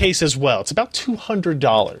expensive case as well. It's about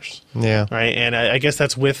 $200. Yeah. Right, and I guess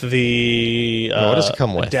that's with the what does it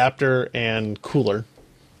come with? adapter and cooler.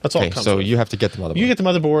 That's all Okay, it comes so with. you have to get the motherboard. You get the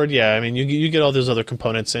motherboard, yeah. I mean, you get all those other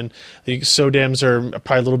components, and the SODIMMs are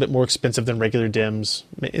probably a little bit more expensive than regular DIMMs.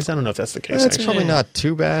 I don't know if that's the case. That's actually. probably not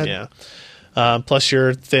too bad. Yeah. Plus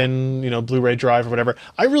your thin, Blu-ray drive or whatever.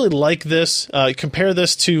 I really like this. Compare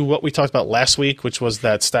this to what we talked about last week, which was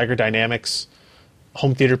that Steiger Dynamics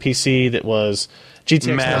home theater PC that was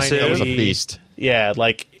GTX Massive. 980. That was a beast. Yeah,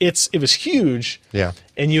 it was huge. Yeah.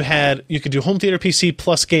 And you could do home theater PC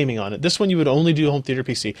plus gaming on it. This one you would only do home theater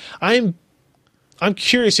PC. I'm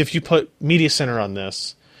curious if you put Media Center on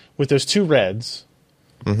this with those two reds.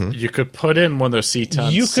 You could put in one of those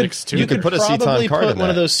Ceton You 6 could could put a probably Ceton card put in one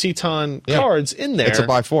of that. those Ceton Yeah. cards in there. It's a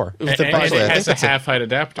by 4. With the and by it four. I has a think that's half height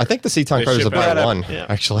adapter. I think the Ceton They card is ship a by out. 1, Yeah.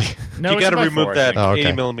 actually. No, You it's got to a by remove 4, I that think. Oh, okay.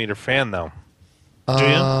 80 millimeter fan, though. Do you?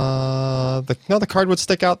 The card would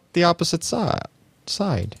stick out the opposite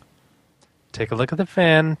side. Take a look at the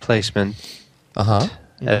fan placement. Uh-huh.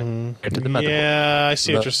 Right to the motherboard. Yeah, I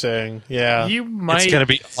see what you're saying. Yeah. You might. It's going to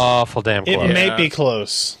be awful damn It close. may be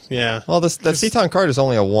close. Yeah. Well, the Ceton card is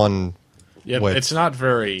only a 1 Yeah, width. it's not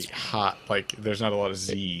very hot. Like, there's not a lot of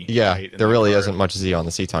Z. Yeah, right, in there that really card. isn't much Z on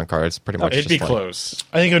the Ceton card. It's pretty much It'd just be like- close.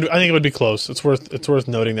 I think it would be close. It's worth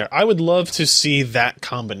noting there. I would love to see that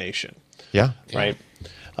combination, Yeah. right?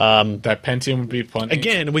 That Pentium would be plenty.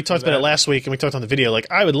 Again, we talked about it last week, and we talked on the video. Like,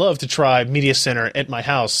 I would love to try Media Center at my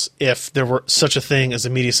house if there were such a thing as a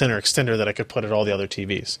Media Center extender that I could put at all the other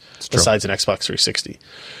TVs true. besides an Xbox 360.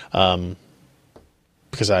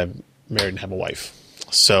 Because I'm married and have a wife,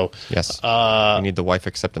 so Yes. You need the wife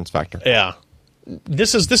acceptance factor. yeah.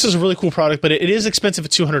 This is a really cool product, but it is expensive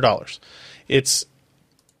at $200. It's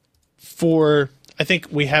for, I think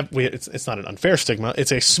it's not an unfair stigma.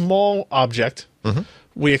 It's a small object. Mm-hmm.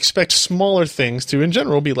 We expect smaller things to, in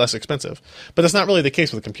general, be less expensive, but that's not really the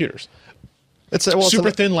case with computers. It's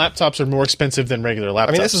Super thin laptops are more expensive than regular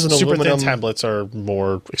laptops. this is an super aluminum- thin tablets are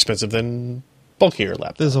more expensive than bulkier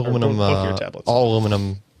laptops. This is or aluminum, bulkier tablets. all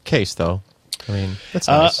aluminum case, though. I mean, that's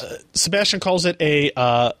nice. Sebastian calls it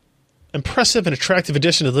a impressive and attractive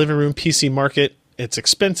addition to the living room PC market. It's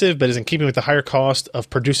expensive, but is in keeping with the higher cost of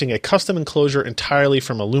producing a custom enclosure entirely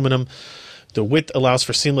from aluminum. The width allows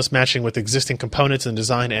for seamless matching with existing components, and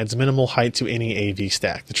design adds minimal height to any AV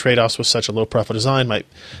stack. The trade-offs with such a low-profile design might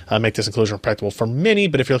make this enclosure impractical for many,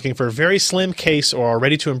 but if you're looking for a very slim case or are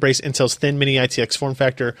ready to embrace Intel's thin mini ITX form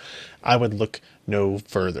factor, I would look no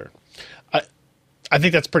further. I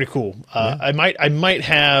think that's pretty cool. I might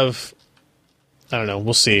have. I don't know.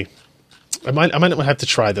 We'll see. I might have to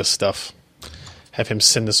try this stuff. Have him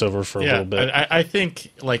send this over for a Yeah, little bit. I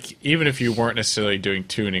think, like, even if you weren't necessarily doing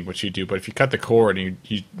tuning, which you do, but if you cut the cord and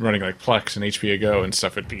you running like Plex and HPA Go and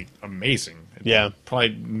stuff, it'd be amazing. It'd Yeah. be probably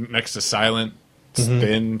next to silent,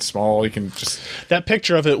 thin, small. You can just That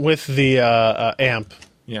picture of it with the amp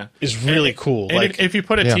yeah is really cool. And Like, if you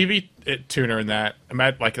put a Yeah. TV tuner in that,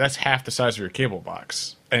 imagine, like, that's half the size of your cable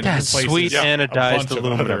box. And That's it replaces sweet a anodized bunch of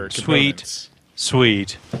aluminum. other Sweet. components.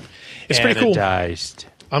 Sweet. it's pretty cool. Anodized.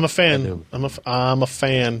 I'm a fan. I'm a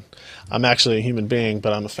fan. I'm actually a human being,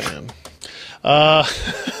 but I'm a fan.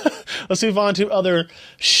 Let's move on to other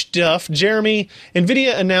stuff. Jeremy,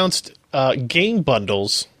 NVIDIA announced game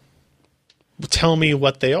bundles. Tell me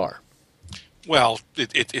what they are. Well,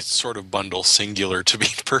 it's sort of bundle singular, to be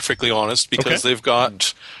perfectly honest, because Okay. they've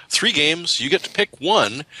got 3 games. You get to pick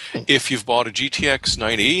one if you've bought a GTX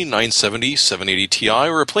 980, 970, 780 Ti,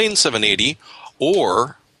 or a plain 780,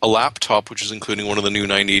 or a laptop, which is including one of the new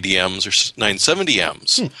 980Ms or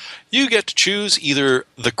 970Ms. You get to choose either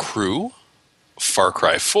The Crew, Far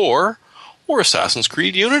Cry 4, or Assassin's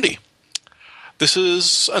Creed Unity. This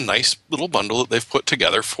is a nice little bundle that they've put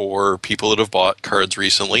together for people that have bought cards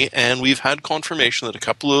recently, and we've had confirmation that a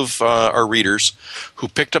couple of our readers who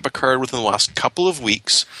picked up a card within the last couple of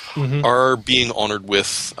weeks are being honored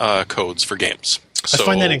with codes for games. I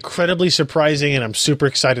find that incredibly surprising, and I'm super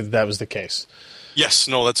excited that was the case. Yes,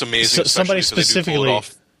 no, that's amazing. So somebody especially because they do pull it specifically-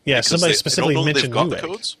 off, yeah, because somebody I specifically don't know that mentioned they've got the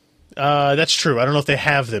Newegg. codes, That's true. I don't know if they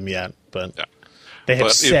have them yet, but Yeah. they have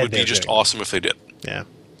but said it would be they're just doing it. awesome if they did. Yeah.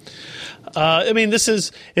 I mean,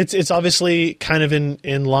 it's obviously kind of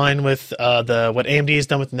in line with what AMD has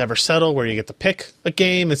done with Never Settle, where you get to pick a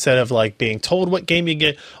game instead of like being told what game you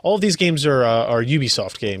get. All of these games are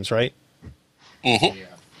Ubisoft games, right? Mm-hmm.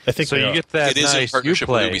 I think So they you are. get that It is in nice partnership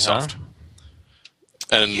Uplay, with huh? Ubisoft.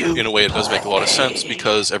 And in a way, it does make a lot of sense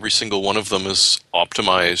because every single one of them is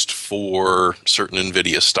optimized for certain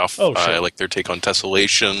NVIDIA stuff. Oh, sure. Like their take on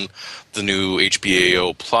tessellation, the new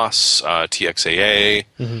HBAO Plus, TXAA,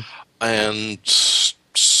 and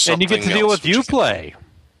And you get to deal with Uplay.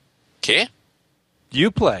 Okay.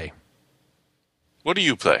 Uplay. What do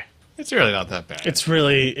you play? It's really not that bad. It's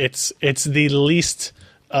really it's the least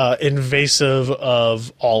invasive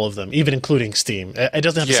of all of them, even including Steam. It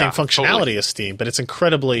doesn't have the Yeah, same functionality totally. as Steam, but it's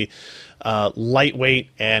incredibly lightweight,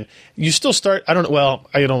 and you still start. I don't know. Well,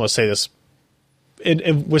 I could almost say this.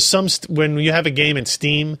 With when you have a game in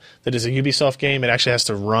Steam that is a Ubisoft game, it actually has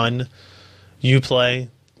to run Uplay,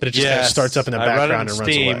 but it just kind of starts up in the background and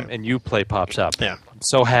runs Steam, away. and Uplay pops up. Yeah. I'm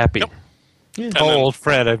so happy. And Oh, then old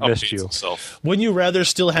friend, I've missed updates you. itself. Wouldn't you rather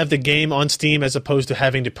still have the game on Steam as opposed to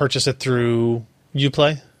having to purchase it through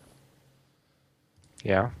Uplay?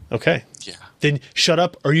 Yeah. Okay. Yeah. Then shut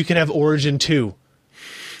up, or you can have Origin 2. You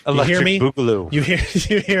Electric hear me? Boogaloo. You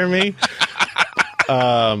hear me?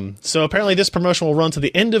 So apparently this promotion will run to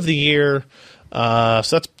the end of the year.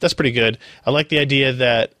 So that's pretty good. I like the idea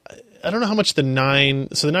that I don't know how much the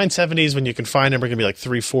 970s, when you can find them, are going to be like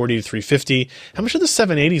 $340 to $350. How much are the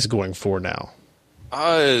 780s going for now?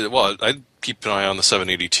 Well, I'd keep an eye on the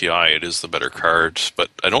 780 Ti. It is the better card, but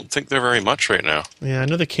I don't think they're very much right now. Yeah, I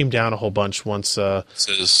know they came down a whole bunch once. It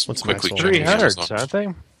says What's quickly Maxwell? checking 300s, Amazon. aren't they?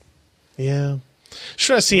 Yeah, just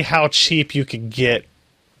trying to see how cheap you could get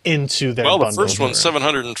into their Well, the bundle first one's here.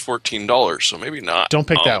 $714, so maybe not. Don't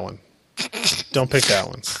pick that one. Don't pick that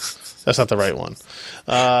one. That's not the right one.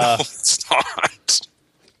 No, it's not.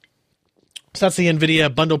 So that's the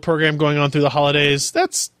NVIDIA bundle program going on through the holidays.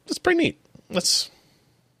 That's pretty neat.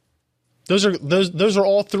 Those are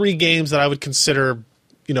all three games that I would consider,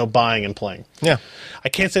 buying and playing. Yeah. I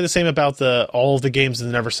can't say the same about all of the games in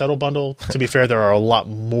the Never Settle bundle. To be fair, there are a lot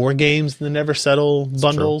more games in the Never Settle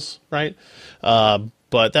bundles, right?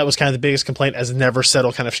 But that was kind of the biggest complaint as Never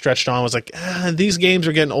Settle kind of stretched on, was like, these games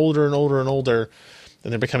are getting older and older and older,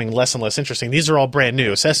 and they're becoming less and less interesting. These are all brand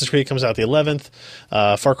new. Assassin's Creed comes out the 11th,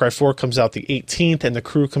 Far Cry 4 comes out the 18th, and The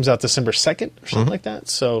Crew comes out December 2nd or something like that.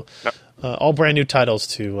 So all brand new titles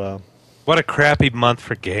to... What a crappy month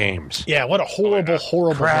for games. yeah, what a horrible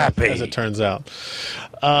month, Crappy. as it turns out.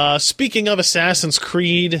 Speaking of Assassin's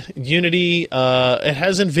Creed Unity, it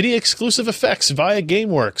has NVIDIA exclusive effects via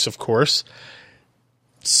GameWorks, of course.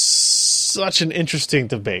 Such an interesting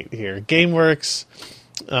debate here. GameWorks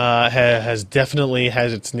has definitely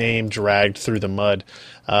had its name dragged through the mud.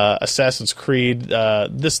 Assassin's Creed.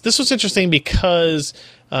 This was interesting because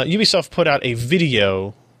Ubisoft put out a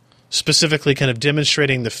video specifically kind of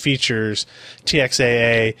demonstrating the features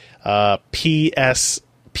TXAA,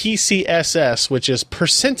 PCSS, which is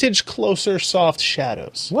percentage closer soft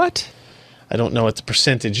shadows. What? I don't know what the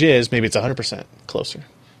percentage is. Maybe it's 100% closer.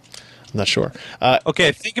 I'm not sure.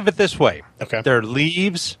 Okay, think of it this way. Okay. There are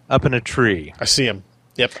leaves up in a tree, I see them.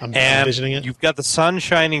 Yep, I'm and envisioning it. you've got the sun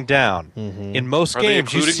shining down. In most Are they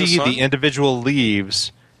games, you including the see sun? the individual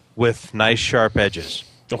leaves with nice sharp edges.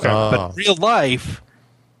 Okay. But in real life,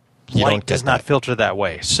 You don't light get does not that. filter that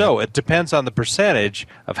way. So it depends on the percentage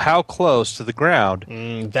of how close to the ground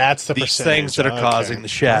That's the these percentage. things that are Okay. causing the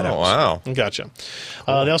shadows. Oh, wow. Gotcha.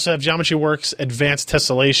 They also have Geometry Works Advanced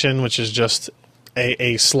Tessellation, which is just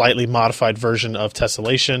a slightly modified version of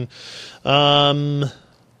tessellation.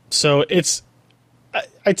 So it's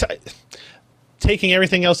taking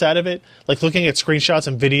everything else out of it, like looking at screenshots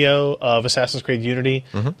and video of Assassin's Creed Unity,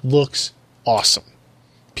 looks awesome.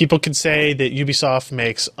 People can say that Ubisoft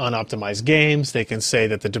makes unoptimized games. They can say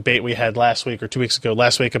that the debate we had last week about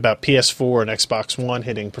PS4 and Xbox One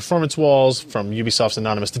hitting performance walls from Ubisoft's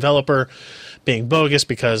anonymous developer being bogus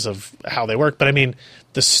because of how they work. But I mean,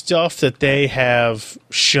 the stuff that they have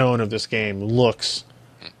shown of this game looks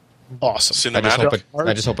awesome. I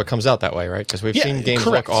Cinematic. just hope it comes out that way, right? Because we've Yeah, seen games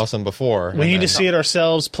correct. look awesome before. We need to see it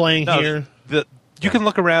ourselves playing No, here. you can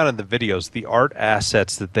look around in the videos, the art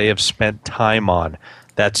assets that they have spent time on.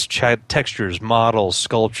 That's textures, models,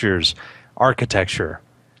 sculptures, architecture.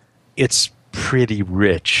 It's pretty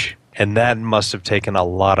rich, and that must have taken a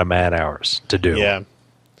lot of man hours to do. Yeah.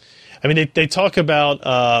 I mean, they talk about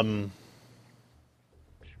when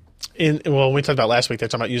we talked about last week, they're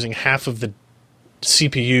talking about using half of the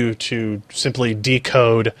CPU to simply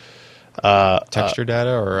decode Texture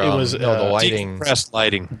data, or it was, the lighting. Decompressed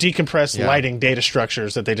lighting. decompressed Yeah. lighting data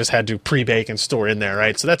structures that they just had to pre-bake and store in there,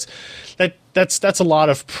 right? So that's a lot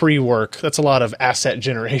of pre-work. That's a lot of asset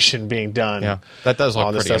generation being done. Yeah, that does look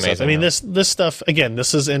on this pretty stuff. amazing. I mean, though. this stuff again.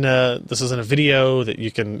 This is in a video that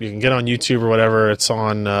you can get on YouTube or whatever. It's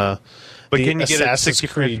on. But the can you get it at Assassin's 60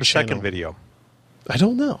 frames per Creed second channel. video? I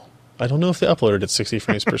don't know. I don't know if they uploaded at 60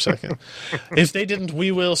 frames per second. If they didn't,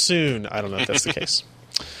 we will soon. I don't know if that's the case.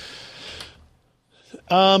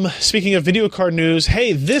 Speaking of video card news,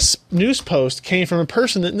 hey, this news post came from a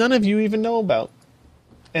person that none of you even know about.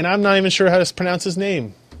 And I'm not even sure how to pronounce his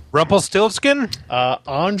name. Rumpelstiltskin?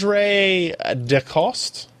 Andre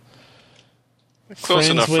DeCoste. Close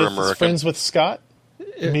enough for American. Friends with Scott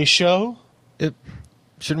Michaud.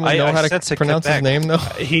 Shouldn't we know how to sense a pronounce his Quebec. name, though?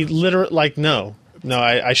 He literally, no,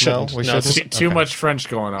 I shouldn't. No, we it's- shouldn't. Too much French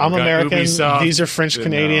going on. I'm We got American. Ubisoft. These are French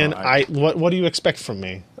Canadian. No, What do you expect from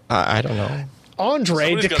me? I don't know. Andre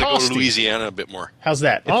Somebody's got to go to DeCoste. Louisiana a bit more. How's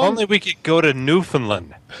that? If only we could go to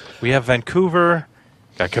Newfoundland. We have Vancouver,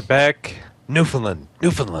 got Quebec, Newfoundland.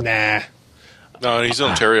 Nah. No, he's in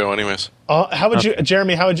Ontario, anyways. How would you,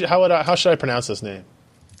 Jeremy? How should I pronounce this name?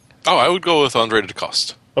 Oh, I would go with Andre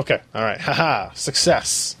DeCoste. Okay, all right. Haha,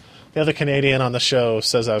 success. The other Canadian on the show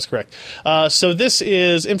says I was correct. So this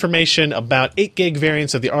is information about 8 gig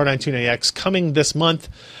variants of the R929X coming this month.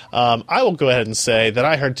 I will go ahead and say that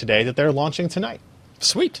I heard today that they're launching tonight.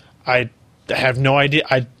 Sweet. I have no idea.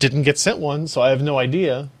 I didn't get sent one, so I have no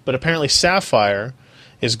idea. But apparently Sapphire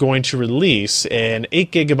is going to release an 8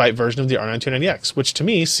 gigabyte version of the R929X, which to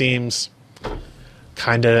me seems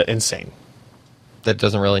kind of insane. That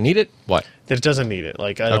doesn't really need it? What? That it doesn't need it.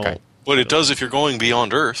 Like, I don't. Okay. But it does if you're going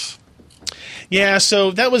beyond Earth. Yeah,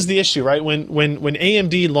 so that was the issue, right? When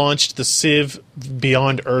AMD launched the Civ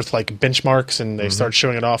Beyond Earth like benchmarks and they started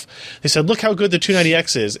showing it off, they said, "Look how good the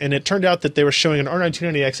 290X is," and it turned out that they were showing an R9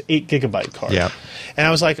 290X 8 gigabyte card. Yeah. And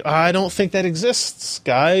I was like, "I don't think that exists,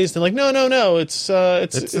 guys." They're like, "No, it's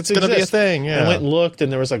It's gonna be a thing, And I yeah. went and looked, and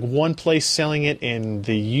there was like one place selling it in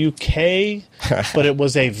the UK, but it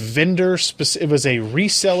was a it was a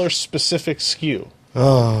reseller specific SKU.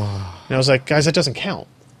 Oh. And I was like, "Guys, that doesn't count.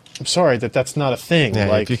 I'm sorry that's not a thing." Yeah,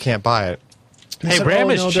 like if you can't buy it. they Hey, said, RAM "Oh,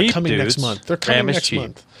 is no, they're cheap, coming next dudes. month. They're coming RAM is next cheap.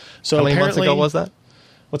 month." So How many months apparently, ago was that?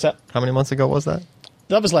 What's that? How many months ago was that?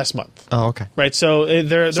 That was last month. Oh, okay. Right, so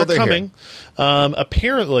they're So they're coming.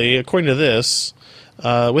 Apparently, according to this,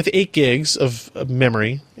 with 8 gigs of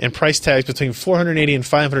memory and price tags between $480 and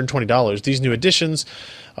 $520, these new additions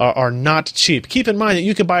are not cheap. Keep in mind that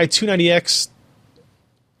you can buy a 290X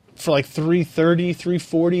for like $330,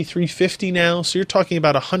 $340, $350 now. So you're talking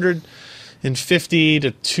about $150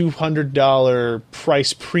 to $200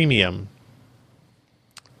 price premium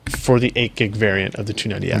for the 8 gig variant of the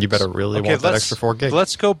 290X. You better really want that extra 4 gig.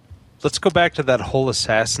 Let's go back to that whole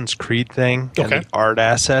Assassin's Creed thing and Okay. the art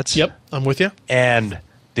assets. Yep, I'm with you. And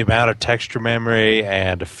the amount of texture memory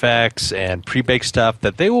and effects and pre-baked stuff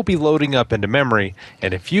that they will be loading up into memory.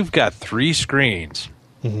 And if you've got 3 screens,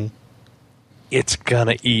 it's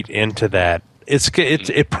gonna eat into that.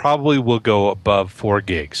 It probably will go above 4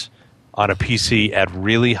 gigs on a PC at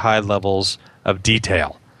really high levels of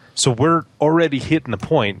detail. So we're already hitting the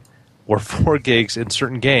point where 4 gigs in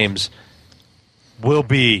certain games will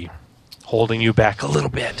be holding you back a little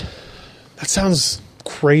bit. That sounds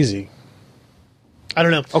crazy. I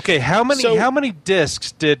don't know. Okay, how So- many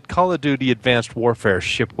discs did Call of Duty Advanced Warfare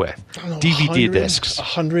ship with? I don't know, DVD 100? discs.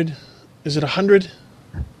 100? Is it 100?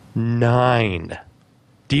 9.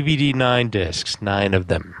 DVD 9 discs, 9 of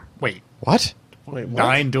them. Wait, What? Wait, what?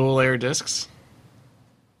 9 dual layer discs?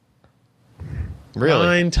 Really?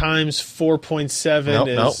 9 times 4.7 Nope,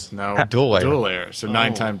 is... nope. No, Dual layer. Dual layer. So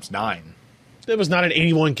 9 Oh. times 9. It was not an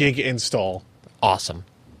 81 gig install. Awesome.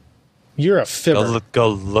 You're a fibber. Go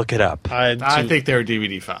look it up. I think they were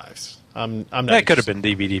DVD 5s. I'm not. That could have been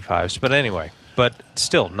DVD 5s, but anyway. But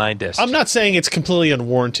still, 9 discs. I'm not saying it's completely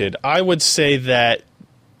unwarranted. I would say that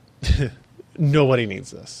nobody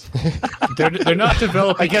needs this. They're not I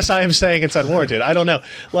developing. guess I am saying it's unwarranted. I don't know.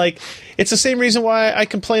 Like, it's the same reason why I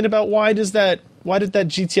complained about why did that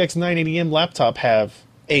GTX 980M laptop have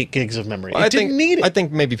 8 gigs of memory? It didn't need it. I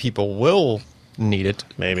think maybe people will need it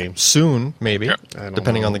Maybe. soon, maybe, Yeah. I don't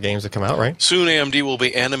depending know. on the games that come out, right? Soon AMD will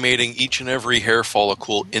be animating each and every hair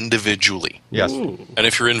follicle individually. Yes. Ooh. And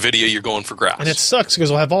if you're NVIDIA, you're going for grass. And it sucks because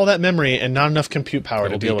we'll have all that memory and not enough compute power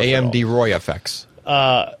It'll to be deal with AMD it all. Roy FX.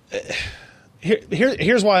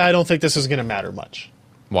 Here's why I don't think this is going to matter much.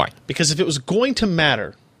 Why? Because if it was going to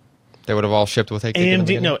matter, They would have all shipped with 8 gig in the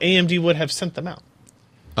beginning? AMD would have sent them out.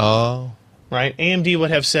 Oh. Right? AMD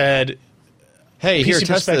would have said, hey, here, PC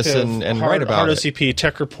test this Perspective, and write about Hard it. OCP,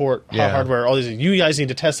 Tech Report, Yeah. Hardware, all these. You guys need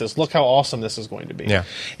to test this. Look how awesome this is going to be. Yeah.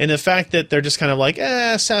 And the fact that they're just kind of like,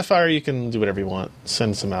 Sapphire, you can do whatever you want.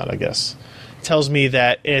 Send some out, I guess. Tells me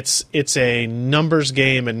that it's a numbers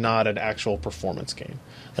game and not an actual performance game.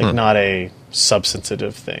 Like, not a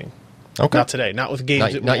substantive thing. Okay. Not today. Not with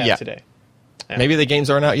games that we not have yet. today. Maybe the games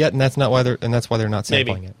aren't out yet, and that's why they're not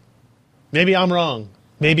Maybe. sampling it. Maybe I'm wrong.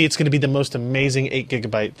 Maybe it's going to be the most amazing 8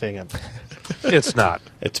 gigabyte thing ever. It's not.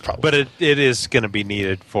 It's probably. But it is going to be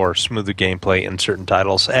needed for smoother gameplay in certain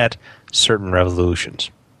titles at certain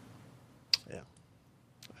resolutions. Yeah.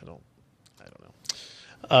 I don't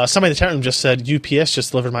know. Somebody in the chat room just said UPS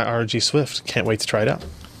just delivered my ROG Swift. Can't wait to try it out.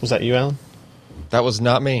 Was that you, Alan? That was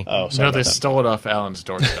not me. Oh, sorry. No, about they that. stole it off Alan's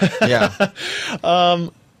doorstep. Yeah.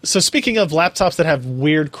 So speaking of laptops that have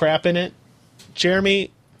weird crap in it, Jeremy,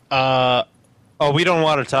 Oh, we don't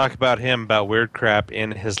want to talk about him about weird crap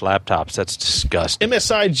in his laptops. That's disgusting.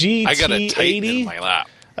 MSI GT80. I got a Titan in my lap.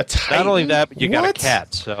 A Titan. Not only that, but you got a What?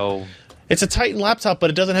 cat. So It's a Titan laptop, but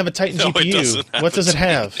it doesn't have a Titan No, it GPU. doesn't have What does a it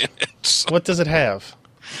have? Titan in it. What does it have?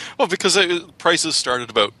 Well, because prices start at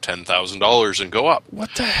about $10,000 and go up. What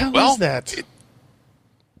the hell Well, is that?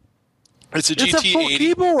 It's a It's a full GT80,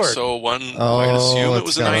 keyboard. so one Oh, might assume it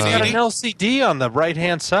was a it's got a- it's got an 980. LCD on the right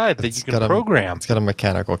hand side that you can program. It's got a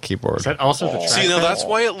mechanical keyboard. Is that also the trackpad? See, now that's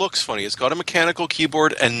why it looks funny. It's got a mechanical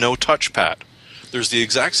keyboard and no touchpad. There's the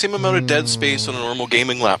exact same amount of dead space on a normal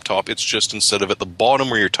gaming laptop. It's just instead of at the bottom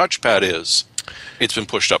where your touchpad is, it's been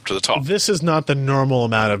pushed up to the top. This is not the normal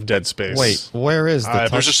amount of dead space. Wait, where is the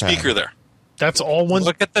There's a touchpad? speaker there. That's all one.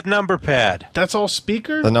 Look at the number pad. That's all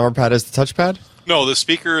speaker. The number pad is the touchpad? No, the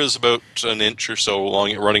speaker is about an inch or so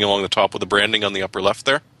long, running along the top with the branding on the upper left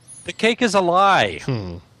there. The cake is a lie.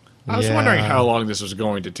 I was Yeah. wondering how long this was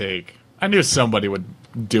going to take. I knew somebody would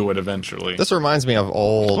do it eventually. This reminds me of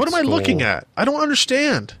old What am I school- looking at? I don't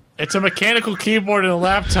understand. It's a mechanical keyboard and a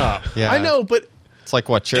laptop. Yeah. I know, but It's like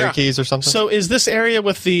what, cherry Yeah. keys or something? so is this area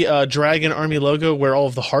with the Dragon Army logo where all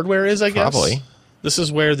of the hardware is? I guess Probably. This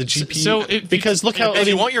is where the GPU. So if- because look how If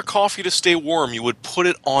you want your coffee to stay warm, you would put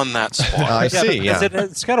it on that spot. I see, because yeah.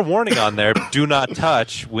 it's got a warning on there: "Do not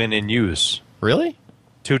touch when in use." Really?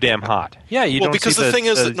 Too damn hot. Yeah, you Well, don't because see the thing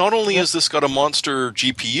is that not only is this got a monster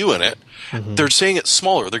GPU in it, they're saying it's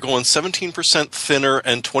smaller. They're going 17% thinner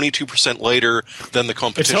and 22% lighter than the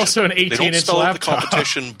competition. also an They don't 18-inch spell out the laptop.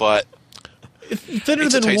 competition, but thinner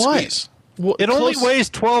it's a than tight what? squeeze. Well, It only close- weighs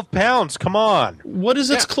 12 pounds. Come on. What is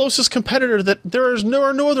its Yeah. closest competitor? That there is no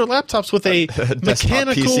other laptops with a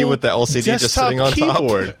mechanical PC with the LCD just desktop sitting on top.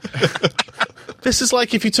 keyboard. This is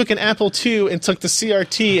like if you took an Apple II and took the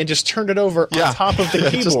CRT and just turned it over on top of the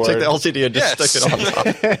keyboard Just take the LCD and just Yes. stick it on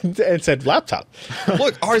top. and said laptop.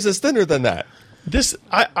 Look, ours is thinner than that. This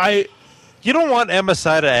I You don't want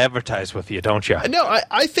MSI to advertise with you, don't you? no,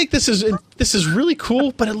 I think this is really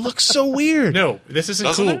cool, but it looks so weird. No, this isn't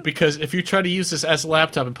Doesn't cool it? because if you try to use this as a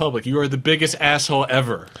laptop in public, you are the biggest asshole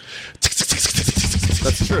ever.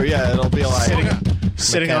 That's true, yeah. It'll be like...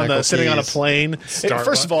 sitting on Mechanical a keys. plane.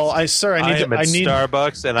 First of all, I am at need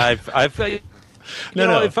Starbucks, and I've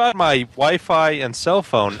no. if I had my Wi-Fi and cell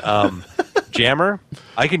phone jammer,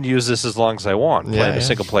 I can use this as long as I want playing Yeah, a yeah.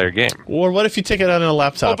 single player game. Or what if you take it out on a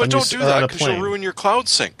laptop? Oh, but and don't you do s- on that a because you'll plane? ruin your cloud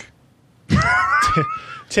sync.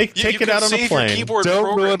 Take You it can out on a save your plane. keyboard Don't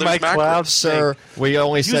program. ruin my There's cloud macros. Sir, we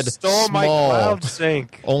only You said stole my small. cloud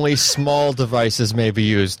sync. Only small devices may be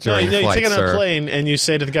used No, during you flight, take it on a sir. plane and you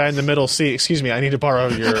say to the guy in the middle seat, "Excuse me, I need to borrow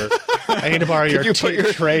your, your You put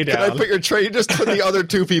your tray Can I down." put your tray? You just put the other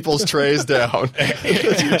two people's trays down.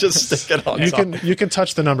 You just stick it on top. You can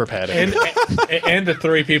touch the number pad. And the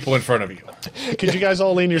three people in front of you. Could you guys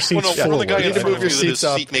all lean your Well, seats no, forward? for the guy You in need to front move of your you that his seats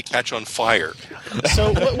up. seat may catch on fire.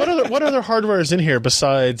 So what other hardware is in here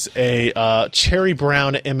besides a Cherry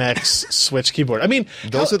Brown MX Switch keyboard? I mean,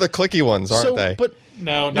 Those are the clicky ones, aren't they? But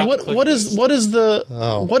No, not what is the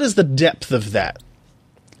Oh. what is the depth of that?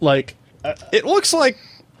 Like, It looks like.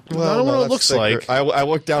 I don't know what it that's looks thicker. like. I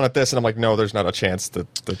look down at this and I'm like, no, there's not a chance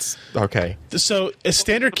that's okay. so a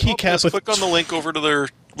standard keycap Just with click on the link over to their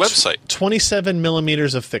website. 27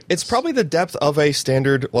 millimeters of thickness. It's probably the depth of a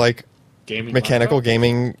standard like gaming mechanical laptop?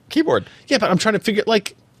 gaming keyboard. yeah, but I'm trying to figure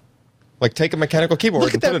like Like take a mechanical keyboard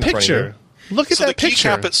look at and put that it in front of you. picture. Look at So the that picture.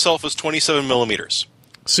 keycap itself is 27 millimeters.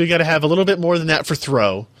 So you got to have a little bit more than that for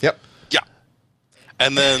throw. Yep. Yeah.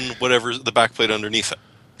 And then whatever the backplate underneath it.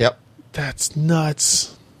 Yep. That's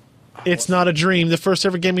nuts. It's not a dream. The first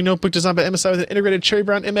ever gaming notebook designed by MSI with an integrated Cherry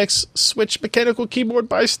Brown MX Switch mechanical keyboard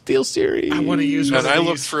by SteelSeries. I want to use one And of I these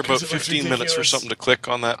looked for about 'cause it looks 15 minutes for ridiculous. something to click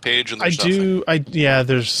on that page, and I there's nothing. do.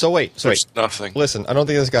 There's So wait. There's nothing. Listen, I don't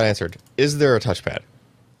think this got answered. Is there a touchpad?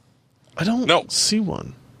 I don't No. see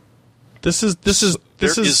one. This is There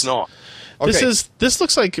is not. Okay. This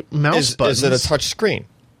looks like mouse buttons. Is it a touch screen?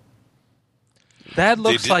 That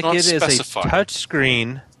looks did like not it is specify. a touch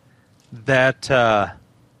screen that.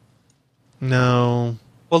 No.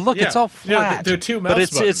 Well, look, Yeah. it's all Yeah, flat. there are two but mouse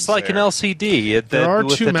it's buttons like an there. LCD. There are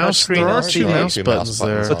with two the mouse. touchscreen There are LCD. two mouse Two buttons mouse there.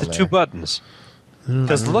 buttons With on the there. two buttons.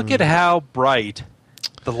 Because look at how bright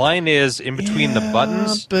the line is in between the Yeah,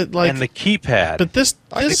 buttons but, like- and the keypad. But this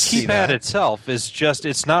I could this see keypad that. itself is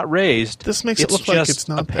it's not raised. this makes it It's look like just it's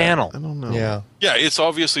not a that. panel. I don't know. Yeah. Yeah, it's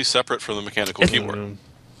obviously separate from the mechanical keyboard.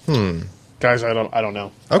 Guys, I don't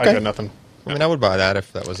know. Okay. I got nothing. I mean, I would buy that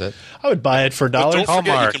if that was it. I would buy it for But $1. don't forget,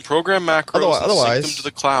 you Hallmark. can program macros and Otherwise- sync them to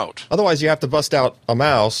the cloud. Otherwise, you have to bust out a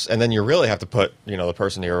mouse, and then you really have to put, the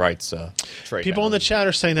person to your right's tray People down. in the chat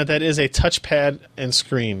are saying that is a touchpad and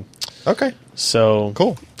screen. Okay, So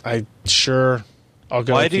cool. I'll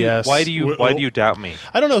go Why with do yes. why do you doubt me?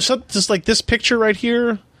 I don't know. Just like this picture right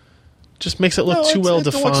here, just makes it look No, too it's- well it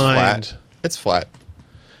looks defined. flat. It's flat.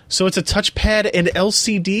 So it's a touchpad and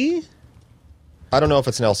LCD. I don't know if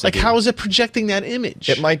it's an LCD. Like, how is it projecting that image?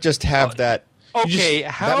 It might just have that. Okay,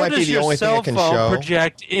 that how might be does the your only thing cell it can phone show.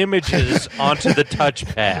 project images onto the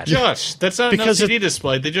touchpad? Josh, that's not Because an LCD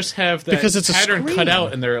display. They just have that because it's a pattern screen. cut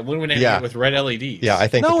out and they're illuminating Yeah. it with red LEDs. Yeah, I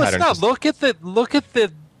think No, the it's pattern's not. just- Look at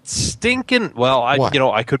the stinking. Well, What?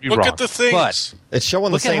 I could be Look wrong. at the things. But It's showing the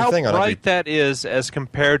look at same how thing on every. bright that is as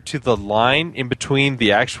compared to the line in between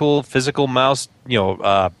the actual physical mouse,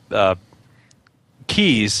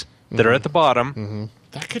 keys that are at the bottom.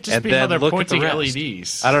 That could just And be how then they're look at the pointing rest.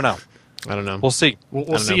 LEDs. I don't know. I don't know. We'll see.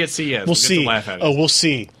 We'll see at CES. We'll get see. to laugh at it. Oh, we'll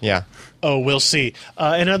see. Yeah. Oh, we'll see.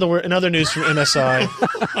 In other news from MSI.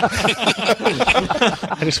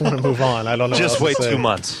 I just want to move on. I don't know. Just what wait else to say. 2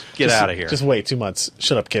 months. Get Just- out of here. Just wait 2 months.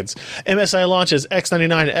 Shut up, kids. MSI launches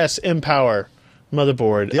X99S M-Power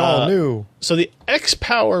motherboard. The all new. So the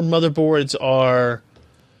X-Power motherboards are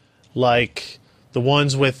like the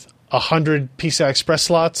ones with 100 PCI Express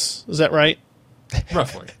slots. Is that right?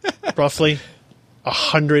 Roughly. Roughly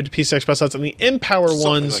 100 PCI Express slots, and the M-Power Something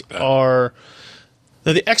ones like that. are.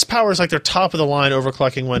 Now the X-Power is like their top of the line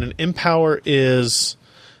overclocking one, and M-Power is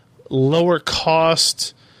lower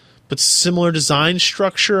cost but similar design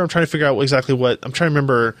structure. I'm trying to figure out exactly what I'm trying to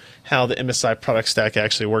remember how the MSI product stack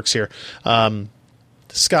actually works here.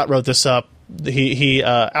 Scott wrote this up. He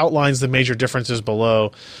outlines the major differences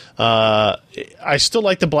below. I still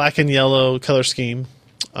like the black and yellow color scheme.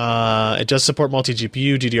 It does support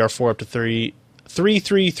multi-GPU, DDR4 up to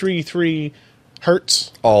 3333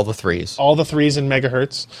 hertz. All the threes. All the threes in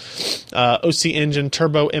megahertz. OC Engine,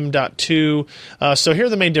 Turbo M.2. So here are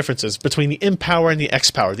the main differences between the M-Power and the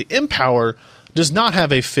X-Power. The M-Power does not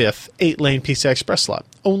have a fifth 8-lane PCI Express slot.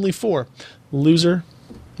 Only 4. Loser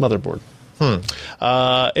motherboard.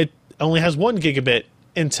 It only has 1 gigabit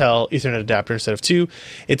Intel Ethernet adapter instead of 2.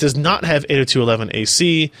 It does not have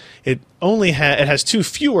 802.11ac. It has 2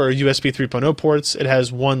 fewer USB 3.0 ports. It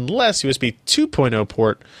has 1 less USB 2.0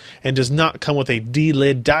 port, and does not come with a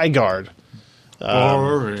D-lid die guard.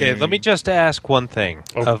 Okay, let me just ask one thing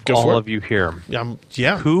of go for all it. of you here.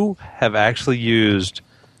 Yeah. Who have actually used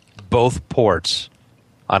both ports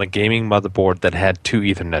on a gaming motherboard that had 2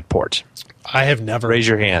 Ethernet ports? I have never. Raise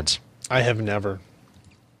your hands. I have never.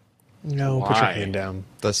 No, put your Why? hand down.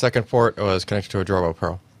 The second port was connected to a Drobo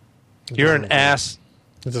Pro. You're an ass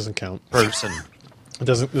It doesn't count. person. It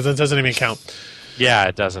doesn't even count. Yeah,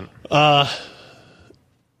 it doesn't.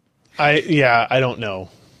 I don't know.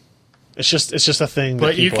 It's just a thing.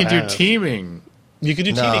 But that you people can do have. teaming. You can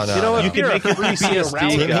do No, teaming. no, You know what? no. You can make it where you see a FreeBSD router.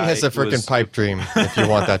 Teaming guy has a freaking was- pipe dream if you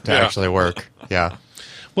want that to Yeah. actually work. Yeah.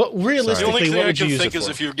 Well, The only realistically, thing what I would you can use think it is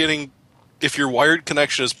for? if your wired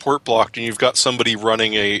connection is port blocked and you've got somebody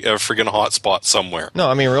running a friggin' hotspot somewhere. No,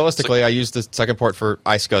 I mean, realistically, I use the second port for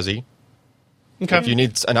iSCSI. Okay. If you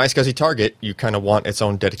need an iSCSI target, you kind of want its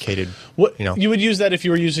own dedicated, What you know. you would use that if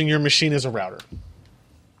you were using your machine as a router.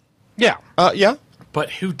 Yeah. Yeah. But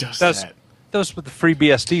who does That's that? those with the free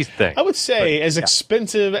BSD thing. I would say as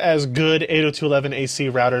expensive as good 802.11ac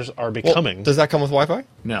routers are Well, becoming, does that come with Wi-Fi?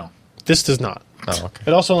 No. this does not. Oh, okay.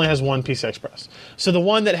 It also only has 1 PCI Express. So the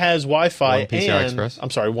one that has Wi-Fi One PCI and Express? I'm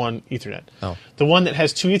sorry, 1 Ethernet. Oh. The one that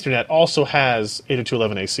has 2 Ethernet also has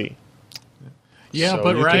 802.11ac. Yeah, So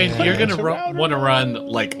but you Ryan, can- you're It's going a to router want to mode. run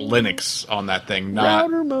like Linux on that thing, not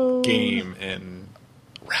Router mode. game and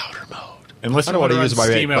Router mode. unless I you don't want want to to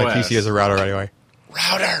run use my SteamOS. PC as a router anyway.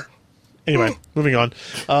 Router. Anyway, moving on.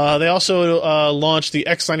 They also launched the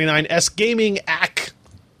X99S Gaming ACK.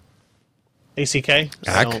 ACK? I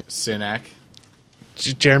don't- Synac.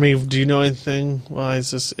 Jeremy, do you know anything? Why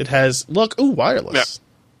is this? It has wireless.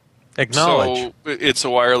 Acknowledge. So it's a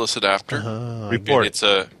wireless adapter. Report. It's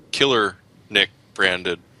a Killer Nick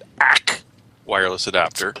branded ACK wireless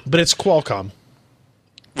adapter. But it's Qualcomm.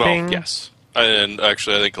 Well, Bing. yes. And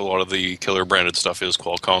actually, I think a lot of the Killer branded stuff is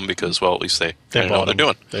Qualcomm because, well, at least they know bought what they're them.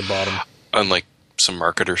 doing. They bought them. Unlike some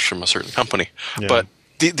marketers from a certain company. Yeah. But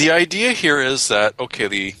the idea here is that, okay,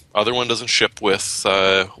 the other one doesn't ship with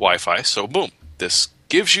Wi-Fi, so boom, this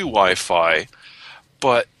gives you Wi-Fi,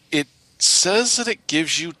 but it says that it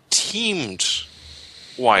gives you teamed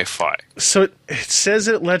Wi-Fi. So it says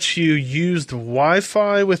it lets you use the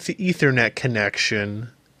Wi-Fi with the Ethernet connection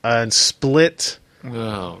and split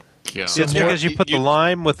Oh, God. It's because you put the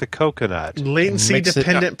lime with the coconut.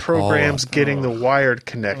 latency-dependent programs all. getting the wired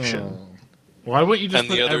connection. Why wouldn't you just And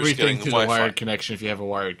put the other's everything getting to the the Wi-Fi. wired connection if you have a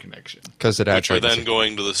wired connection? Because it Which adds are then latency.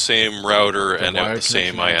 going to the same router and out wired the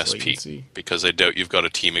same connection adds ISP latency. because they doubt you've got a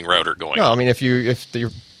teaming router going. No, I on. mean if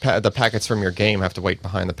the packets from your game have to wait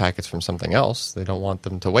behind the packets from something else, they don't want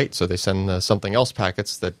them to wait, so they send something else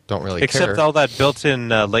packets that don't really Except care. all that built-in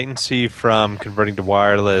latency from converting to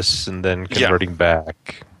wireless and then converting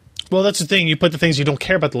back. Well, that's the thing. You put the things you don't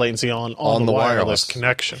care about the latency on the wireless wireless.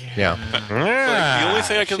 connection. Yeah. Like, the only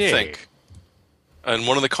thing I can think, and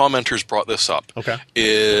one of the commenters brought this up, Okay.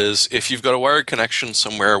 is if you've got a wired connection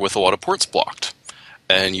somewhere with a lot of ports blocked,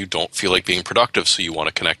 and you don't feel like being productive, so you want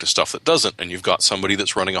to connect to stuff that doesn't, and you've got somebody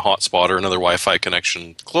that's running a hotspot or another Wi-Fi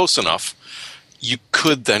connection close enough, you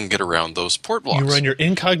could then get around those port blocks. You run your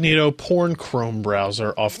incognito porn Chrome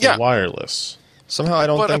browser off the Yeah. wireless. Somehow I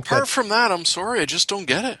don't but think apart that, from that, I'm sorry, I just don't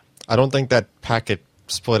get it. I don't think that packet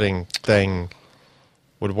splitting thing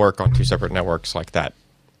would work on two separate networks like that.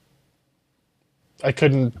 I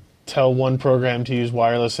couldn't tell one program to use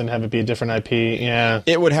wireless and have it be a different IP. Yeah.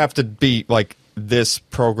 It would have to be like this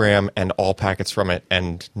program and all packets from it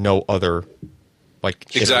and no other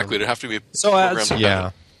like Exactly, it'd have to be So, program so-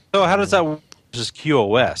 Yeah. So how does that work? Just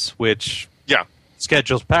QoS, which Yeah.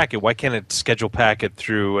 schedules packet. Why can't it schedule packet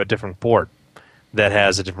through a different port that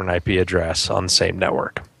has a different IP address on the same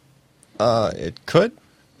network? It could.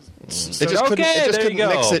 It just couldn't. Okay, It just there you couldn't go.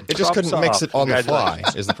 mix it. It just Props couldn't mix off. it on the fly.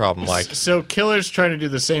 Is the problem? Like So Killer's trying to do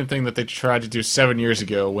the same thing that they tried to do 7 years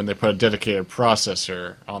ago when they put a dedicated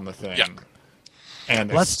processor on the thing. Yeah.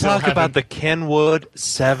 And they Let's still talk about haven't- the Kenwood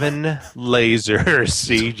 7 laser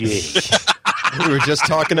CG. we were just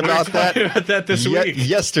talking about that. about that this week.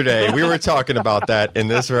 Yesterday, we were talking about that in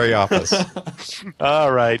this very office.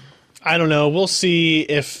 All right. I don't know. We'll see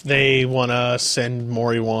if they want to send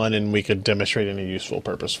Mori one and we could demonstrate any useful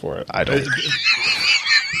purpose for it. I don't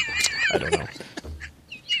know.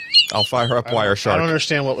 I'll fire up I don't Wireshark,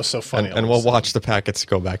 understand what was so funny. and we'll watch the packets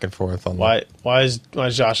go back and forth on. Why is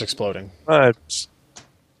Josh exploding?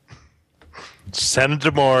 Send it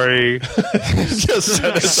to Maury. Just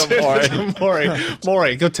send it to Maury.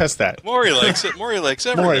 Maury, go test that. Maury likes it. Maury likes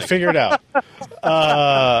everything. Maury, figure it out.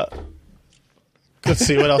 Let's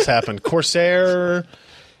see what else happened. Corsair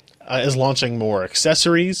is launching more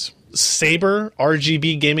accessories. Saber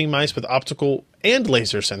RGB gaming mice with optical and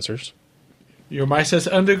laser sensors. Your mice has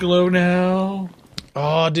underglow now.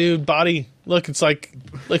 Oh, dude, body! Look, it's like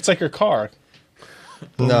your car.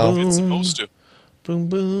 No, It's supposed to. Boom,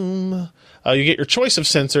 boom. You get your choice of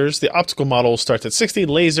sensors. The optical model starts at 60.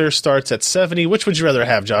 Laser starts at 70. Which would you rather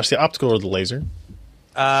have, Josh? The optical or the laser?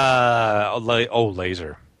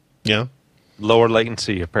 Laser. Yeah. Lower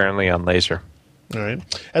latency, apparently, on laser. All right.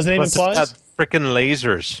 As the name Plus, implies, freaking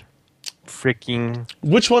lasers. Freaking.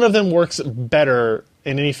 which one of them works better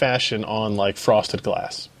in any fashion on like frosted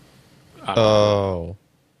glass? oh,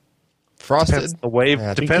 frosted. Depends the wave.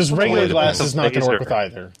 Yeah, Depends Because on the regular wave. glass Depends is on not going to work laser. with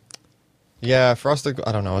either. Yeah, frosted.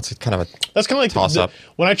 I don't know. It's kind of a. That's kind of like Toss up.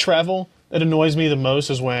 when I travel. It annoys me the most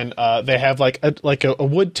is when they have like a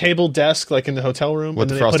wood table desk like in the hotel room, With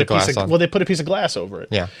and then the they put a frosted piece glass of on. they put a piece of glass over it.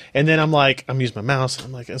 Yeah. And then I'm using my mouse. And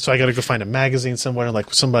I'm like, so I got to go find a magazine somewhere. And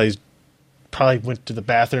like somebody's probably went to the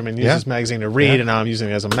bathroom and used Yeah. this magazine to read, Yeah. and now I'm using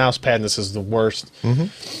it as a mouse pad, and this is the worst. Mm-hmm.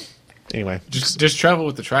 Anyway, Just travel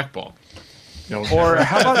with the trackball. Or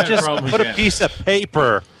how about just Problem put a again. piece of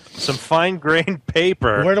paper, some fine-grained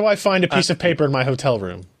paper. where do I find a piece of paper in my hotel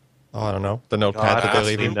room? Oh, I don't know. The notepad that they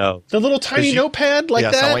leave you. No. The little tiny you- notepad like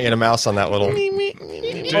Yes, that. I want you to mouse on that little.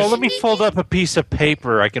 Well, let me fold up a piece of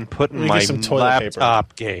paper I can put in me my get some toilet paper.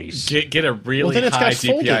 laptop case. Get a really then it's high got DPI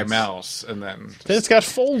foldings. mouse, and then Then it's got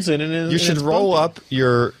folds in it. And You should it's roll bumpy. up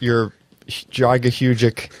your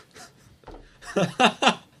gigahugic.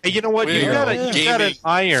 Hey, you know what? Wait, You've got an gaming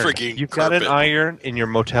iron. frigging You've got an carpet. iron in your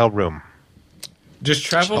motel room. Just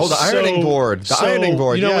travel. Oh, the ironing board. The ironing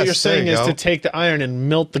board. You know what Yes, you're saying there is you to go. take the iron and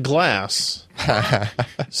melt the glass,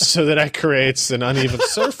 so that creates an uneven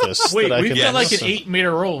surface. Wait, that I we've can got like an listen.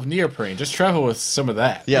 8-meter roll of neoprene. Just travel with some of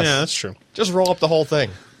that. Yes. Yeah, that's true. Just roll up the whole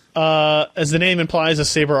thing. As the name implies, a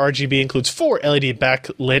Sabre RGB includes 4 LED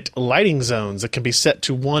backlit lighting zones that can be set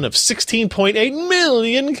to one of 16.8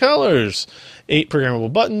 million colors. 8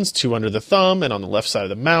 programmable buttons, 2 under the thumb and on the left side of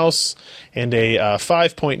the mouse, and a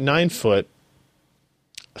 5.9 foot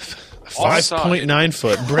 5.9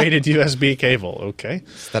 foot braided USB cable. Okay.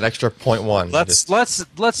 It's that extra 0.1.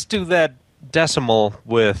 Let's do that decimal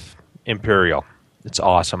with Imperial. It's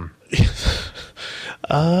awesome.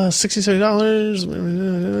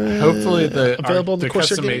 $67. Hopefully Available on the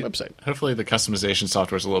Corsair custom- Gaming website. Hopefully the customization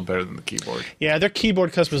software is a little better than the keyboard. Yeah, their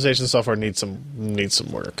keyboard customization software needs some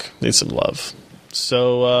work, needs some love.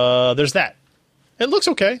 So there's that. It looks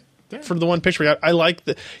okay for the one picture we got. I like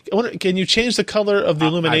the. Can you change the color of the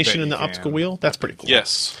illumination bet in the you optical can. wheel? That's pretty cool.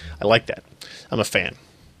 Yes. I like that. I'm a fan.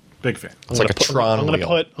 Big fan. It's like a Tron I'm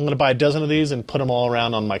wheel. gonna buy a dozen of these and put them all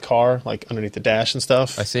around on my car, like underneath the dash and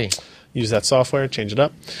stuff. I see. Use that software, change it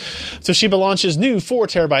up. Toshiba launches new 4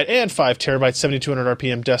 terabyte and 5 terabyte 7200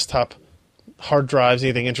 RPM desktop hard drives.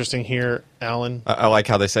 Anything interesting here, Alan? I like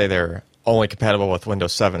how they say they're only compatible with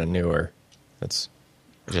Windows 7 and newer. It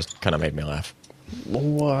just kind of made me laugh.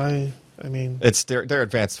 Why? I mean, It's their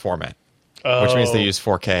advanced format, which means they use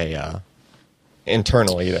 4K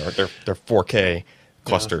internally. They're 4K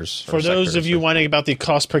clusters. or for those sectors. of you whining about the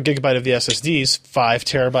cost per gigabyte of the SSDs, 5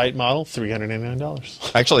 terabyte model,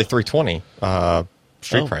 $399. Actually, 320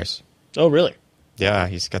 street Oh. price. Oh, really? Yeah,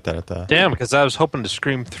 he's got that at the. Damn, because I was hoping to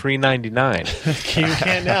scream $399. You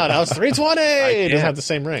can't now. Now it's 320. It doesn't can't. have the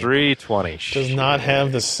same ring. $320. Does not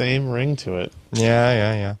have the same ring to it.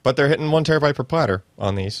 Yeah. But they're hitting 1 terabyte per platter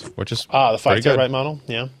on these, which is The 5 pretty good. terabyte model.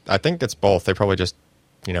 Yeah. I think it's both. They probably just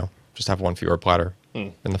have one fewer platter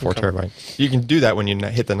in the 4 terabyte. You can do that when you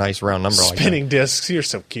hit the nice round number like that. Spinning discs. You're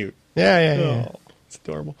so cute. Yeah. Oh, it's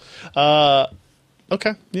adorable.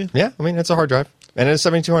 Okay. Yeah. Yeah, I mean, it's a hard drive. And it is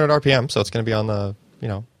 7200 RPM, so it's going to be on the,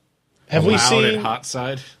 Have we Loud seen? and hot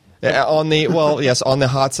side. on the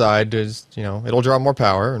hot side, is it'll draw more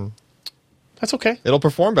power, and That's okay. it'll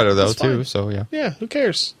perform better, though, That's fine. too, so yeah. Yeah. Who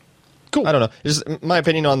cares? Cool. I don't know. Just my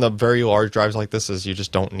opinion on the very large drives like this is you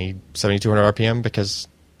just don't need 7200 RPM because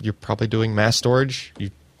you're probably doing mass storage.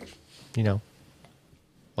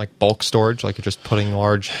 Like bulk storage, like you're just putting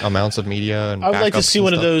large amounts of media and I would like to backups see and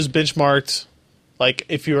one of stuff. those benchmarked. Like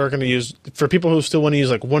if you are going to use, for people who still want to use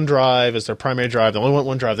like OneDrive as their primary drive, they only want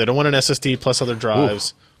OneDrive. They don't want an SSD plus other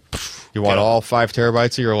drives. You want Yeah. all 5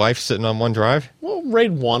 terabytes of your life sitting on one drive? Well,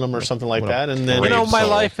 RAID 1 them or something like What a that, and then You know, my soul.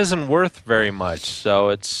 life isn't worth very much, so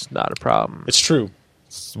it's not a problem. it's true.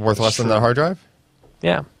 It's worth less than that hard drive?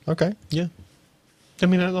 Yeah. Okay. Yeah. I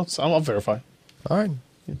mean, I'll verify. All right.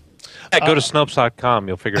 Go to Snopes.com.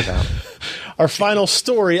 You'll figure it out. Our final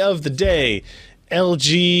story of the day: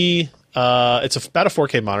 LG. It's about a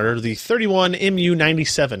 4K monitor, the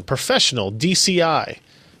 31MU97 Professional DCI.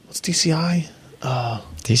 What's DCI?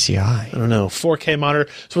 DCI. I don't know. 4K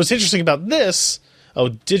monitor. So what's interesting about this? Oh,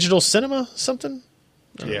 digital cinema something?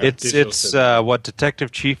 Yeah, It's what,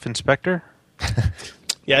 Detective Chief Inspector?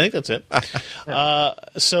 Yeah, I think that's it.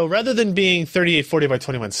 So rather than being 3840 by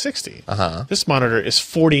 2160, this monitor is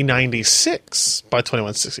 4096 by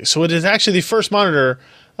 2160. So it is actually the first monitor,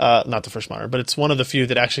 not the first monitor, but it's one of the few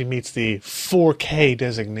that actually meets the 4K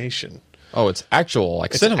designation. Oh, it's actual,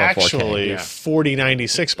 like It's cinema 4K. actually yeah.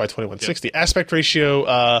 4096 by 2160. Aspect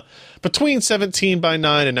ratio between 17 by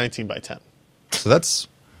 9 and 19 by 10, So that's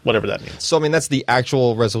whatever that means. so. I mean, that's the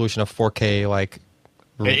actual resolution of 4K, like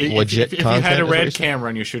legit if you content. had a is what red you're saying? camera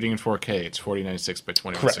and you're shooting in 4K, it's 4096 by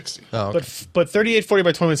 2160. Oh, okay. But 3840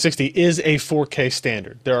 by 2160 is a 4K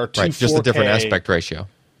standard. There are two right, just a 4K different aspect ratio.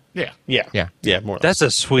 Yeah. Yeah, Yeah. more. Or less. That's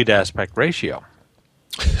a sweet aspect ratio.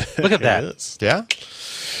 Look at It that. is. Yeah.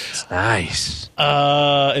 It's nice.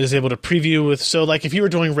 It is able to preview with, so like if you were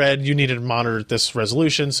doing red, you needed to monitor this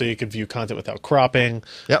resolution so you could view content without cropping.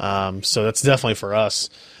 Yep. So that's definitely for us.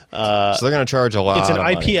 So they're going to charge a lot. It's an of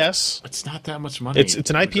money. IPS. It's not that much money. It's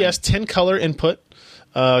an IPS 10 color input.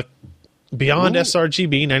 Beyond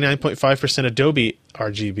sRGB, 99.5% Adobe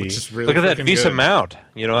RGB. Which is really Look at that freaking Visa good. mount.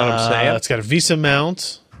 You know what I'm saying? It's got a VESA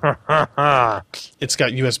mount. It's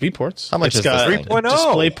got USB ports. How much It's is this got thing? a 3.0.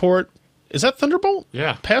 display port. Is that Thunderbolt?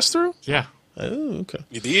 Yeah. Pass through? Yeah. Oh, okay.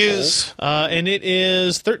 It is. And it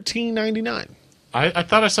is $13.99. I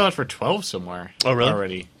thought I saw it for 12 somewhere. Oh, really?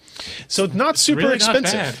 Already. So not super really not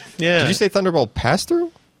expensive. bad. Yeah. Did you say Thunderbolt pass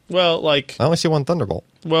through? Well, like, I only see one Thunderbolt.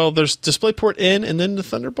 well, there's DisplayPort in and then the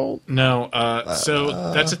Thunderbolt. No,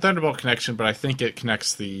 so that's a Thunderbolt connection, but I think it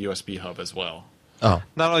connects the USB hub as well. Oh,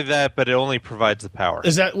 Not only that, but it only provides the power.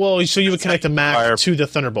 Is that well? So you would connect a Mac Fire- to the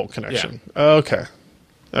Thunderbolt connection. Okay,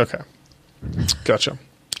 gotcha.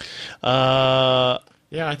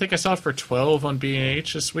 Yeah, I think I saw it for 12 on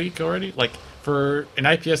B&H this week already. Like, for an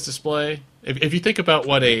IPS display, if you think about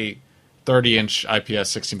what a 30-inch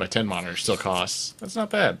IPS 16x10 monitor still costs, that's not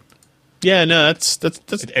bad. Yeah, no, that's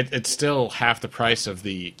It's still half the price of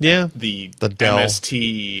the yeah. the Dell.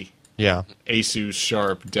 MST, yeah. Asus,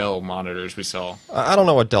 Sharp, Dell monitors we saw. I don't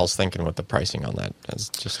know what Dell's thinking with the pricing on that. It's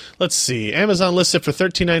just Let's see. Amazon lists it for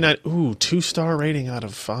 $13.99. Ooh, 2-star rating out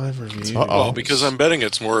of 5 reviews. Uh-oh. Well, because I'm betting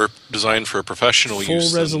it's more designed for professional Full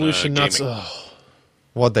use resolution, than, not gaming.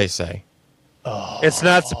 what'd they say. It's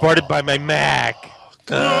not supported by my Mac.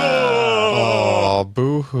 Oh,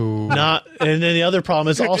 boo-hoo. not. And then the other problem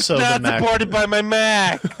is also it's the not Mac. supported by my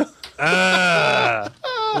Mac.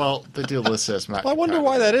 Well, they do list it as Mac. I wonder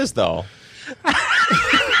why that is, though.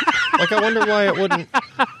 Like, I wonder why it wouldn't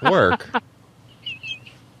work.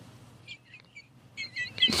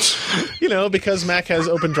 You know, because Mac has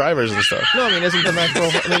open drivers and stuff. No, I mean, isn't the Mac Pro...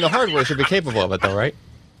 I mean, the hardware should be capable of it, though, right?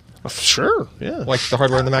 Sure, yeah. Like the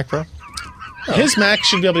hardware in the Mac Pro? His Mac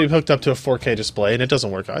should be able to be hooked up to a 4K display, and it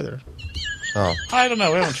doesn't work either. Oh. I don't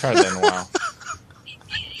know. We haven't tried that in a while.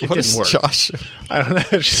 It What didn't is work. Josh? I don't know.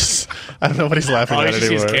 It's just, I don't know what he's laughing Oh, you at should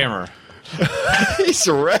see his anymore. camera. He's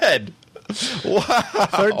red.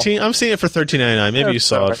 13. I'm seeing it for $13.99. Maybe you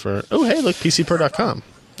saw it for. Oh, hey, look, PCPro.com.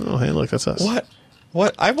 Oh, hey, look, that's us.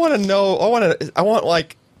 What? I want to know. I want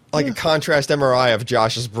like a contrast MRI of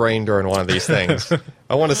Josh's brain during one of these things.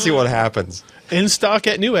 I want to see what happens. In stock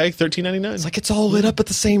at Newegg, $13.99. It's like it's all lit up at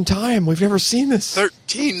the same time. We've never seen this.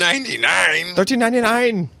 $13.99.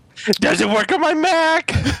 $13.99. Does it work on my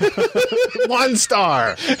Mac? 1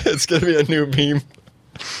 star. It's gonna be a new meme.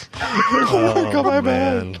 Oh,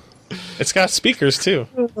 man. It's got speakers too.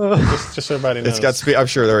 Just so everybody knows. It's got. I'm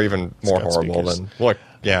sure they're even more got horrible speakers. than. Look,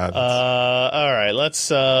 yeah. All right, let's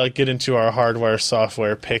get into our hardware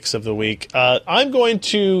software picks of the week. I'm going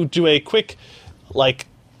to do a quick,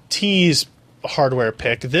 tease hardware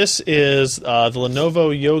pick. This is the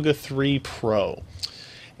Lenovo Yoga 3 Pro.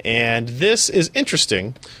 And this is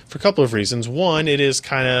interesting for a couple of reasons. One, it is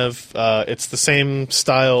kind of it's the same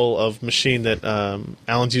style of machine that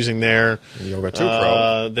Alan's using there. Yoga 2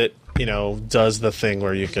 Pro. That does the thing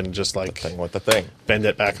where you can just Thing with the thing. bend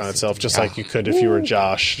it back on itself, just like you could if you were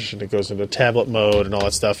Josh, and it goes into tablet mode and all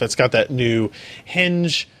that stuff. It's got that new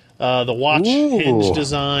hinge, the watch hinge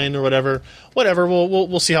design or whatever. Whatever.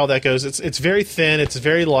 We'll see how that goes. It's very thin. It's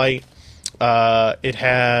very light. It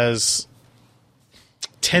has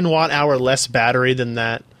 10 watt-hour less battery than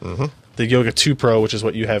that. Mm-hmm. The Yoga 2 Pro, which is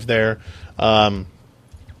what you have there.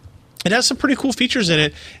 It has some pretty cool features in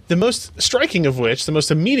it. The most striking of which, the most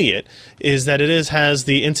immediate, is that it has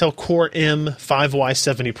the Intel Core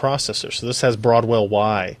M5Y70 processor. So this has Broadwell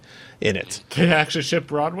Y in it. They actually ship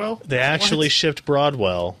Broadwell? They actually shipped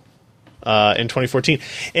Broadwell in 2014,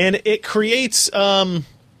 and it creates. I'm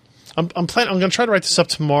going to try to write this up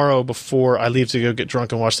tomorrow before I leave to go get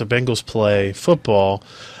drunk and watch the Bengals play football.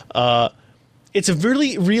 It's a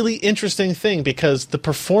really, really interesting thing because the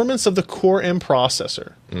performance of the Core M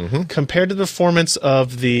processor compared to the performance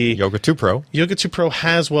of the Yoga 2 Pro. Yoga 2 Pro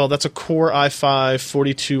has, that's a Core i5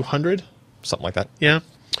 4200. Something like that. Yeah.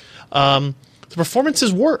 The performance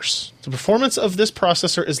is worse. The performance of this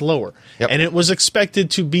processor is lower. Yep. And it was expected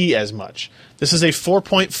to be as much. This is a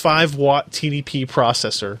 4.5 watt TDP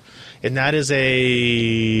processor, and that is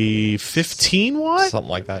a 15 watt? Something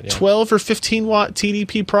like that, yeah. 12 or 15 watt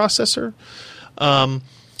TDP processor.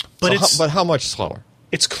 But how much slower?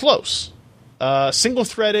 it's close. Single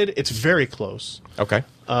threaded, it's very close. Okay.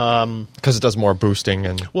 Because it does more boosting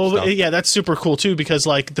and stuff. Yeah, that's super cool too because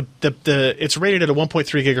it's rated at a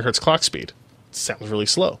 1.3 gigahertz clock speed. Sounds really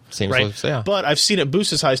slow. Seems right? like, yeah. But I've seen it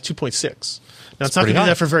boost as high as 2.6. Now it's not going pretty to do high.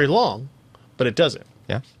 that for very long, but it does it.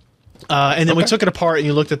 Yeah. And then we Okay. took it apart and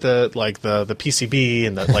you looked at the PCB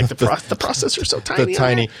and the processor's so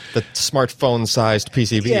tiny. The smartphone-sized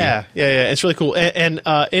PCB. Yeah, it's really cool. And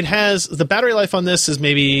it has the battery life on this is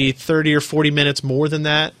maybe 30 or 40 minutes more than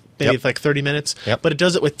that, maybe Yep. like 30 minutes. Yep. But it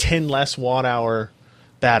does it with 10 less watt-hour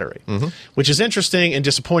battery, which is interesting and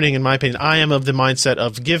disappointing in my opinion. I am of the mindset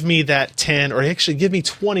of give me that 10 or actually give me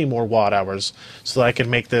 20 more watt-hours so that I can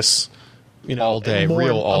make this All day, a more,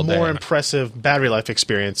 real all a more day. impressive battery life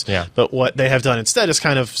experience. Yeah. But what they have done instead is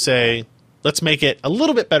kind of say, let's make it a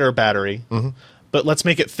little bit better battery, but let's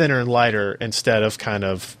make it thinner and lighter instead of kind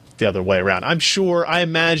of the other way around. I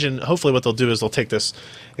imagine, hopefully what they'll do is they'll take this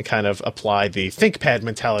and kind of apply the ThinkPad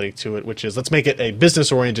mentality to it, which is let's make it a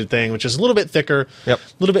business-oriented thing, which is a little bit thicker, Yep. a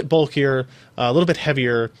little bit bulkier, a little bit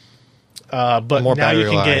heavier, but More now you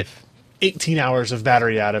battery can get life. 18 hours of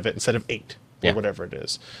battery out of it instead of 8 or Yeah. whatever it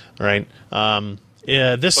is, right?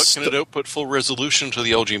 This But can it output full resolution to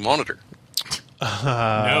the LG monitor? No,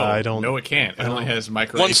 I don't- No, it can't. It only has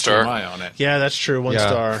micro 1 star. HDMI on it. Yeah, that's true. 1 Yeah.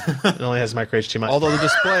 star. It only has micro HDMI. Although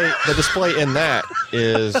the display in that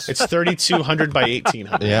is It's 3200 by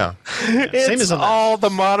 1800. yeah. Same as on that. all the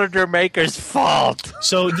monitor maker's fault.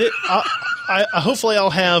 So hopefully I'll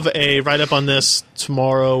have a write-up on this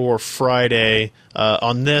tomorrow or Friday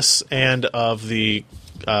on this and of the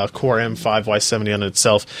Core M5 Y70 on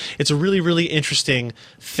itself. It's a really, really interesting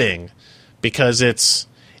thing because it's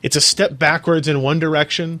a step backwards in one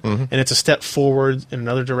direction and it's a step forward in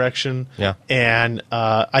another direction. Yeah. And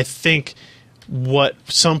I think what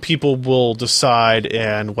some people will decide,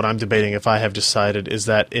 and what I'm debating if I have decided, is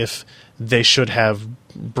that if they should have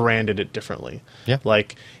branded it differently. Yeah.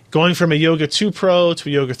 Like going from a Yoga 2 Pro to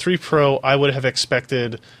a Yoga 3 Pro, I would have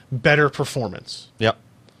expected better performance, Yep.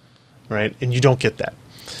 right? And you don't get that.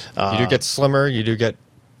 You do get slimmer. You do get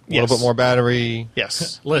a little Yes. bit more battery.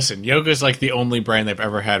 Yes. Listen, Yoga's like the only brand they've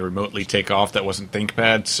ever had remotely take off that wasn't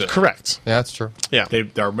ThinkPad. So Correct. Yeah, that's true. Yeah.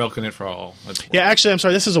 they're milking it for all. Yeah, actually, I'm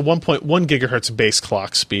sorry. This is a 1.1 gigahertz base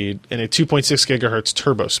clock speed and a 2.6 gigahertz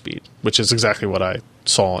turbo speed, which is exactly what I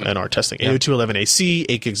saw in our testing. Yeah. 802.11 AC,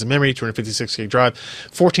 8 gigs of memory, 256 gig drive,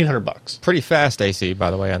 $1,400. Pretty fast AC, by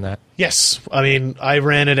the way, on that. Yes, I mean I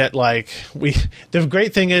ran it at the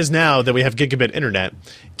great thing is now that we have gigabit internet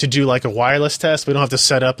to do like a wireless test. We don't have to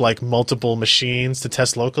set up like multiple machines to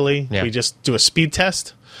test locally. Yeah. We just do a speed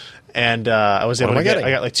test, and I was able am to I get getting? I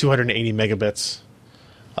got like 280 megabits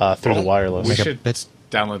through the wireless. We Like a- should it's-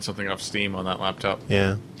 download something off Steam on that laptop.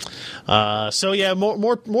 Yeah. So yeah, more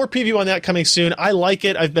preview on that coming soon. I like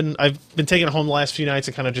it. I've been taking it home the last few nights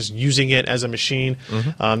and kind of just using it as a machine.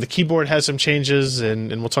 The keyboard has some changes, and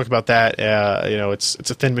we'll talk about that. It's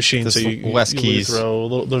a thin machine, There's so you less you only keys. throw a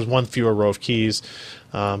little, there's one fewer row of keys.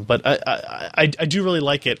 But I do really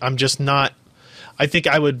like it. I'm just not. I think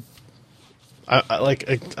I would.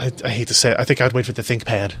 I hate to say it. I think I'd wait for the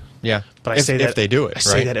ThinkPad. Yeah. But I if, say that if they do it, I right?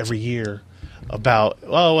 say that every year about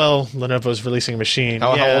Lenovo's releasing a machine.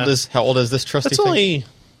 How Yeah. old is this trusty It's thing? only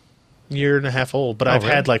a year and a half old, but I've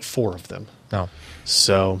really? had like 4 of them. No.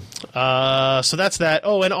 So that's that.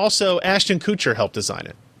 Oh, and also Ashton Kutcher helped design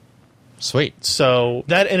it. Sweet. So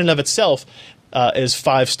that in and of itself is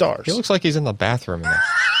 5 stars. He looks like he's in the bathroom in there.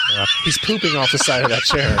 He's pooping off the side of that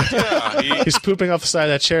chair. Yeah, He's pooping off the side of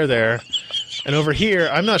that chair there. And over here,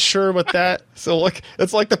 I'm not sure what that. So look,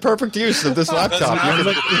 it's like the perfect use of this laptop. not-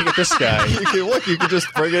 Look at this guy. You can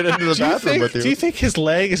just bring it into the Do you, bathroom think, with you. do you think his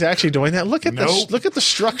leg is actually doing that? Look at Nope. look at the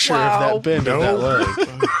structure of that bend of that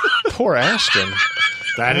leg. Poor Ashton.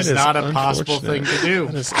 That is is not a possible thing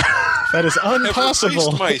unfortunate. to do. That is I've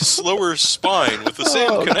impossible. replaced my slower spine with the same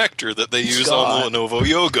connector that they use on the Lenovo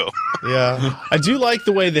Yoga. Yeah. I do like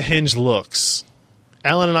the way the hinge looks.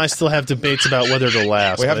 Alan and I still have debates about whether it'll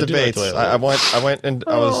last. We have but I do like debates. the way it I looks. went and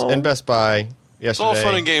I was in Best Buy It's all yesterday.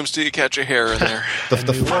 fun and games till you catch a hair in there. The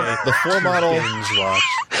floor model, Binge watch.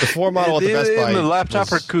 the floor model at the Best Buy. In the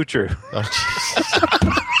laptop was- or Kucher? Oh,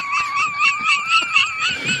 jeez.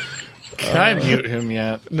 Can I mute him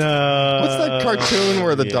yet? No. What's that cartoon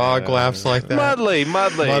where the dog laughs like that? Mudley.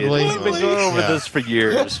 Mudley. We've been going over Yeah. this for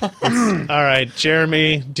years. All right,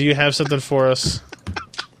 Jeremy, do you have something for us?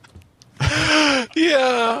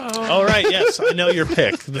 Yeah. All right, yes, I know your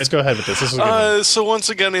pick. Let's go ahead with this. This is a good one. So once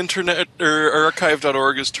again, Internet or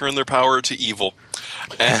Archive.org has turned their power to evil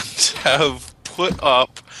and have put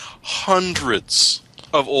up hundreds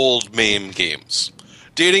of old MAME games,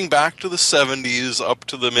 dating back to the 70s up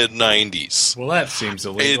to the mid 90s. Well, that seems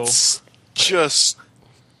illegal. It's just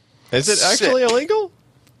Is it actually Sick. illegal?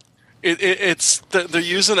 they're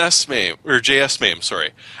using SMAME or JSMAME,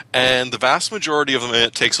 sorry, and the vast majority of them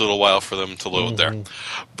it takes a little while for them to load there,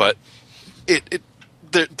 but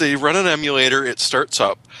they run an emulator. It starts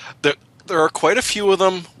up. There are quite a few of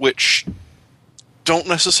them which don't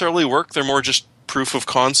necessarily work. They're more just proof of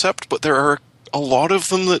concept, but there are a lot of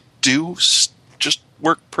them that do just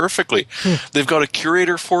work perfectly. They've got a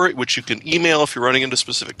curator for it, which you can email if you're running into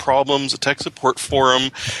specific problems, a tech support forum.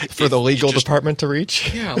 For the legal department to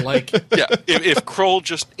reach? yeah, like Yeah, if Kroll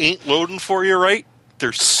just ain't loading for you right,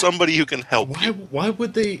 there's somebody who can help you. why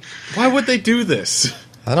would they do this?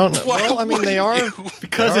 I don't know. Why Well, I mean, they are. would you?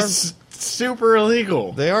 Because They are- it's super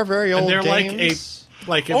illegal. They are very old and they're games.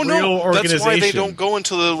 like a Oh real no, organization. that's why they don't go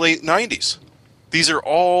into the late 90s. These are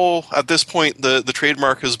all, at this point, the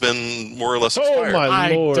trademark has been more or less Oh expired. my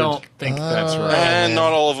I lord! don't think that's right. And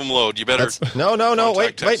not all of them load. You better. No, wait,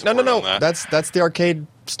 Contact tech no. support on that. That's the arcade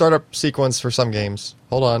startup sequence for some games.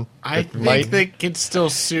 Hold on. I It think might- they can still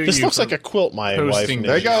sue This you. looks for like a quilt my wife posting knit.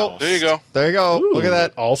 There you go. There you go. There you go. Look at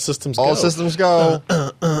that. All systems All go. systems go.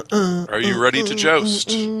 Are you ready to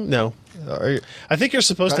joust? No. Are you- I think you're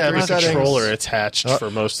supposed to have a Factory settings. controller attached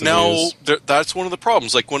for most of Now, these. that's one of the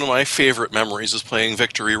problems. Like, one of my favorite memories is playing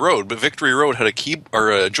Victory Road, but Victory Road had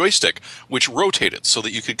a joystick which rotated so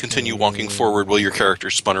that you could continue walking forward while your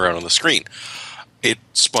character spun around on the screen. It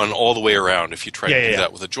spun all the way around. If you tried to do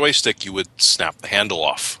that with a joystick, you would snap the handle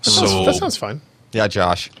off. That sounds fine. Yeah,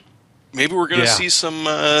 Josh. Maybe we're going to Yeah. see some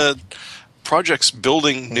projects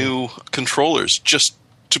building new controllers just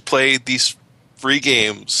to play these free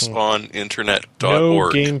games on internet.org. No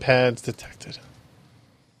gamepads detected.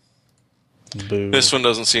 Boo. This one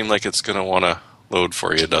doesn't seem like it's going to want to load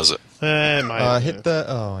for you, does it? It might. Hit the.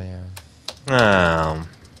 Oh yeah.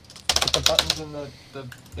 Hit the buttons in the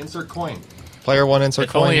insert coin. Player one insert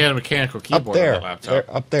If coin. only you had a mechanical up keyboard there. on the laptop.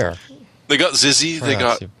 There. Up there. They got Zizzy, they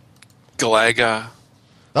got Galaga.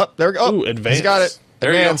 Oh, there we go. Ooh, He's advance. got it.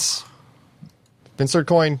 There you go. Advance. Insert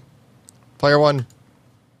coin. Player one.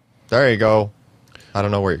 There you go. I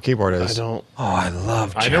don't know where your keyboard I is. don't. Oh, I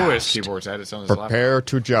love I know where his Joust. keyboard's at. It's on his laptop. Prepare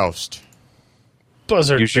to joust.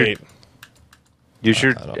 Buzzard You should- bait. Use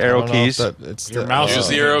your I don't arrow know if keys. it's Your the, mouse Use is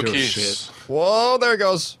the arrow do keys. shit. Whoa, there it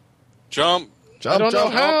goes. Jump. Jump, I don't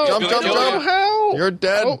jump, know how. jump, He's jump, gonna jump, kill you. How? You're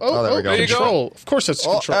dead. Oh, there we go. There you go. Control. Of course, it's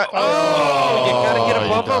control. You gotta get you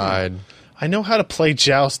above him. died. I know how to play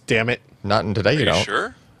Joust. Damn it. Not in today, Are you you don't.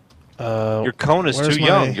 sure? Your cone is where's too my-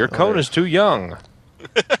 young. Your cone there. is too young.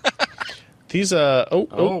 These oh.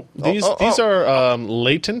 are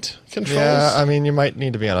latent controls. Yeah, I mean, you might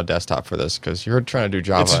need to be on a desktop for this because you're trying to do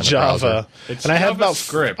Java. It's in a Java, browser. It's and I have about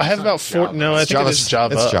JavaScript. I have It's about not four. Java. No, I think it is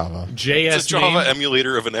Java. It's Java. JS It's a Java name.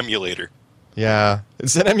 emulator of an emulator. Yeah,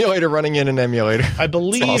 it's an emulator running in an emulator. I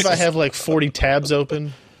believe I have like 40 tabs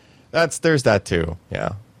open. There's that too. Yeah.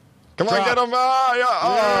 Come on, get him! Ah, yeah.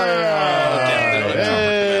 Oh, yeah.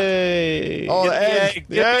 Hey! Oh, the Get the egg! egg,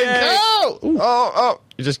 The get the egg! egg. Oh! Ooh. Oh!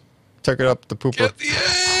 You just took it up the pooper. Get the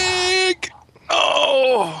egg!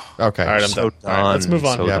 Oh! Okay. All right, I'm So done. All right, let's move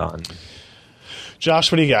on. So Yeah. done.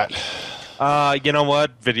 Josh, what do you got? You know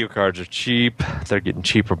what? Video cards are cheap. They're getting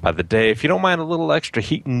cheaper by the day. If you don't mind a little extra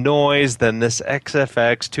heat and noise, then this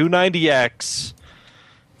XFX 290X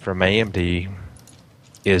from AMD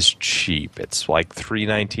is cheap. It's like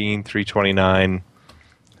 $319, $329.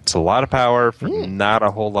 It's a lot of power for not a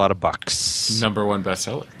whole lot of bucks. Number one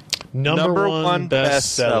bestseller Number one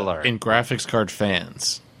bestseller. in graphics card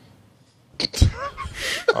fans.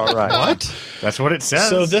 All right. What? That's what it says.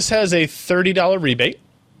 So this has a $30 rebate.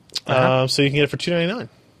 So you can get it for $299.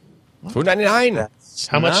 $299.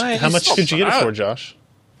 How much? Nice. How much could you get it bad. for, Josh?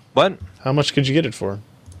 What? How much could you get it for?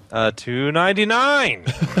 $299.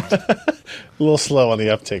 A little slow on the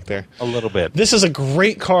uptake there. A little bit. This is a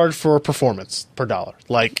great card for performance per dollar.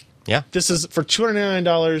 Like, Yeah. this is for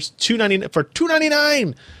 $299.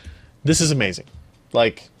 $299. This is amazing.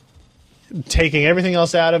 Like, taking everything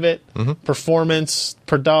else out of it, performance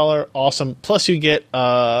per dollar, awesome. Plus, you get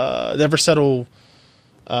Never Settle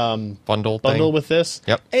Bundle bundle thing. with this.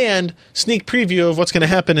 Yep. And sneak preview of what's going to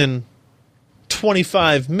happen in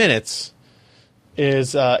 25 minutes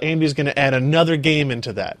is AMD's going to add another game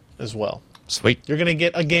into that as well. Sweet. You're going to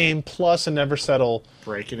get a game plus a Never Settle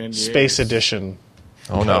breaking into Space Edition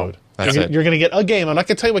Oh, no. code. That's you're, it. You're going to get a game. I'm not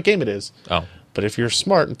going to tell you what game it is. Oh. But if you're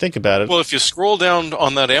smart and think about it, Well, if you scroll down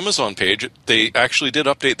on that Amazon page, they actually did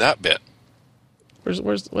update that bit. where's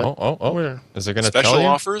what? Oh. Where? Is it going to Special tell you?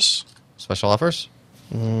 offers? Special offers?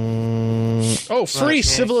 Oh, free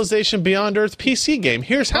Civilization Beyond Earth PC game.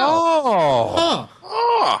 Here's how. Oh.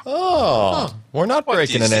 Oh. We're not What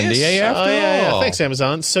breaking is an this? NDA after yeah. all. Thanks,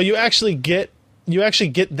 Amazon. So you actually get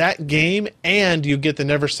that game, and you get the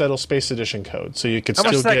Never Settle Space Edition code. So you could How much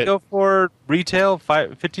still does that get go for retail?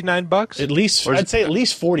 $59? at least. Or is I'd say at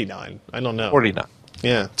least 49. I don't know. 49.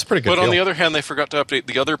 Yeah. It's a pretty good But on deal. the other hand, they forgot to update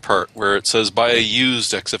the other part where it says buy a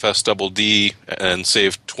used XFS Double D and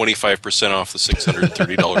save 25% off the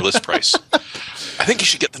 $630 list price. I think you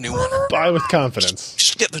should get the new one. Buy with confidence. You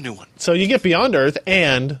should get the new one. So you get Beyond Earth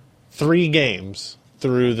and 3 games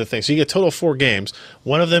through the thing. So you get a total of 4 games.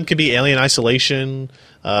 One of them could be Alien Isolation.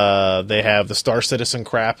 They have the Star Citizen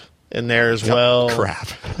crap in there as well. Crap.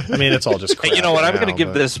 I mean, it's all just crap. Hey, you know what? I'm going to now, give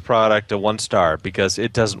but this product a 1 star because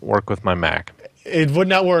it doesn't work with my Mac. It would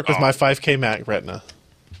not work with my 5K Mac Retina.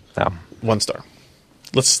 No. 1 star.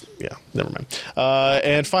 Never mind.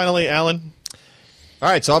 And finally, Alan. All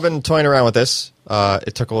right, so I've been toying around with this.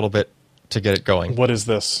 It took a little bit to get it going. What is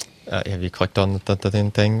this? Have you clicked on the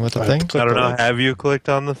thing with the I thing? clicked I don't on know. it. Have you clicked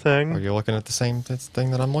on the Are thing? you looking at the same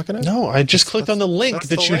thing that I'm looking at? No, I just clicked on the link that's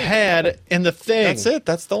that the you link. had in the thing. That's it.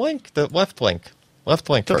 That's the link. The left link. Left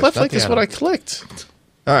link. The first, left not link the is what I add-on. clicked.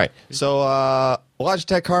 All right. So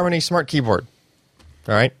Logitech Harmony Smart Keyboard.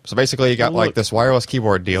 All right. So basically, you got Look. like this wireless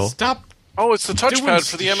keyboard deal. Stop. Oh, it's the doing touchpad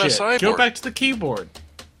for the shit. MSI Go board. back to the keyboard.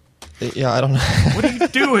 Yeah, I don't know. What are you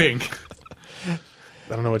doing?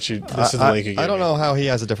 I don't know what you. This is the link you gave I don't me. know how he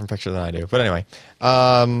has a different picture than I do. But anyway,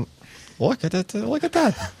 look at that. Look at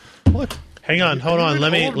that. Look. Hang on, hold on. an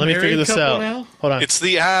Let me old figure married this couple out. now? Hold on. It's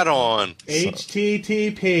the add-on.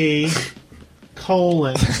 HTTP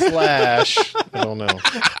colon slash. I don't know.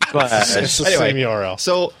 It's the Anyway, same URL.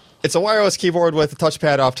 So it's a wireless keyboard with a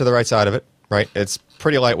touchpad off to the right side of it. Right. It's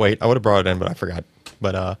pretty lightweight. I would have brought it in, but I forgot.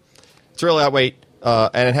 But it's really lightweight,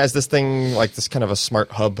 and it has this thing like this kind of a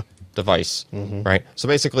smart hub device. Right. So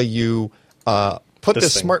basically, you put This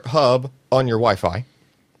this thing. smart hub on your Wi-Fi.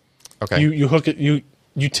 Okay. You hook it.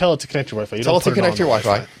 You tell it to connect to your Wi-Fi. You Tell don't it to put it connect to on your the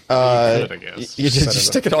Wi-Fi. You could, I guess. You Set just it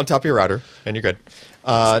stick it on top of your router, and you're good. It's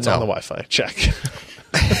No, on the Wi-Fi. Check.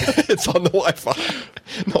 it's on the Wi-Fi.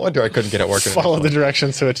 No wonder I couldn't get it working. Follow the initially.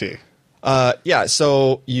 directions to a T. Yeah,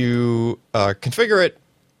 so you configure it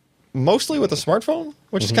mostly with a smartphone,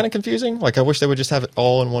 which is kind of confusing. Like, I wish they would just have it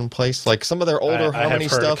all in one place. Like some of their older I Harmony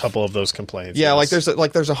have heard stuff. a couple of those complaints. Yeah, yes.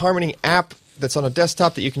 there's a Harmony app that's on a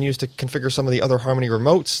desktop that you can use to configure some of the other Harmony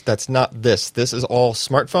remotes. That's not this. This is all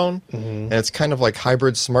smartphone, and it's kind of like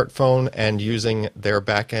hybrid smartphone and using their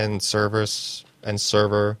backend service and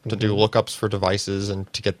server to do lookups for devices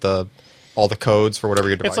and to get all the codes for whatever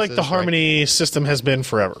your device It's like is. the right? Harmony system has been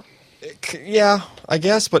forever. Yeah, I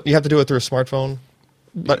guess, but you have to do it through a smartphone.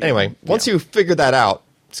 But anyway, once you figure that out,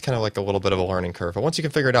 it's kind of like a little bit of a learning curve. But once you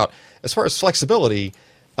can figure it out, as far as flexibility,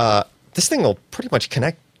 this thing will pretty much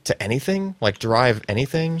connect to anything, like drive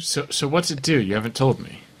anything. So what's it do? You haven't told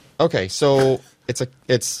me. Okay, so it a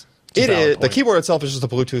is valid the point. keyboard itself is just a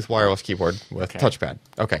Bluetooth wireless keyboard with Okay. touchpad.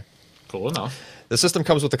 Okay. Cool enough. The system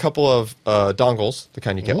comes with a couple of dongles, the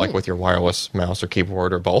kind you get like with your wireless mouse or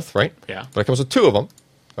keyboard or both, right? Yeah. But it comes with two of them.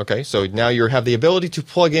 Okay, so now you have the ability to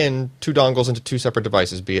plug in two dongles into two separate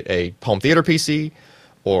devices, be it a home theater PC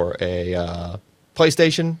or a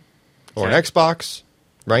PlayStation or an Okay. Xbox,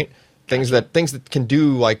 right? Things that can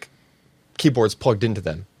do like keyboards plugged into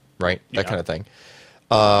them, right? That Yeah. kind of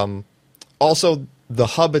thing. Also, the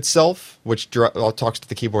hub itself, which talks to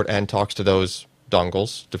the keyboard and talks to those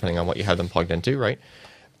dongles, depending on what you have them plugged into, right?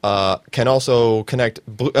 Can also connect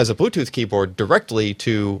as a Bluetooth keyboard directly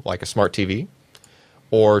to like a smart TV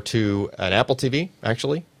or to an Apple TV,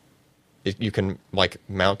 actually. You can like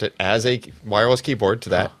mount it as a wireless keyboard to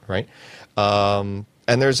that, right? And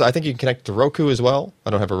I think you can connect to Roku as well. I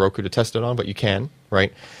don't have a Roku to test it on, but you can,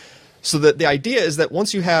 right? So the idea is that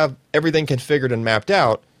once you have everything configured and mapped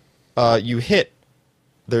out,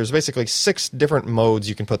 there's basically 6 different modes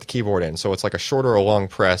you can put the keyboard in. So it's like a short or a long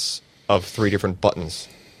press of 3 different buttons.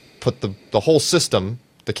 Put the whole system,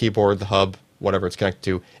 the keyboard, the hub, whatever it's connected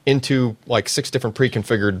to, into like 6 different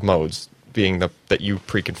pre-configured modes, being that you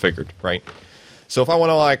pre-configured, right? So if I want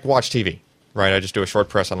to like watch TV, right, I just do a short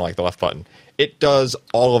press on like the left button. It does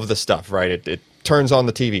all of the stuff, right? It turns on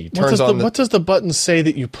the TV, What does the button say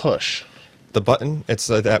that you push? the button. It's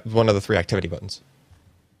one of the 3 activity buttons.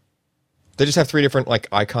 They just have 3 different like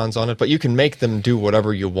icons on it, but you can make them do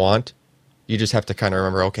whatever you want. You just have to kind of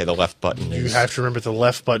remember, okay, the left button You is... have to remember the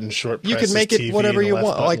left button short press You can is make it TV, whatever the you left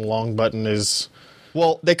want, button like- long button is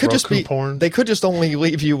Well, they could just Roku be porn? They could just only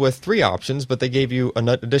leave you with 3 options, but they gave you an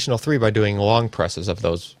additional 3 by doing long presses of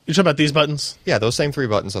those. You're talking about these buttons? Yeah, those same 3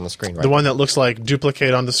 buttons on the screen, right? The one that looks like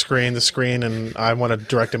duplicate on the screen, and I want to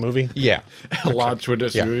direct a movie? Yeah. Launch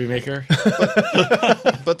Windows Yeah. Movie Maker.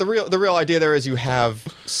 But the real idea there is you have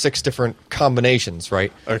 6 different combinations,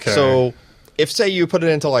 right? Okay. So if say you put it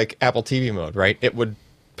into like Apple TV mode, right? It would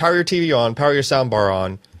power your TV on, power your soundbar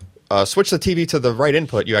on, switch the TV to the right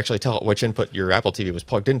input. You actually tell it which input your Apple TV was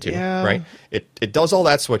plugged into, Yeah. right? It does all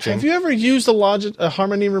that switching. Have you ever used a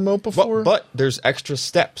Harmony remote before? but there's extra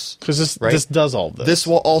steps. Because right? this does all this. This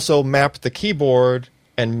will also map the keyboard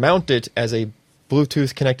and mount it as a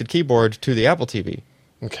Bluetooth connected keyboard to the Apple TV.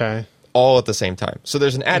 Okay. All at the same time. So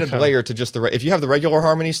there's an added Okay. layer to just if you have the regular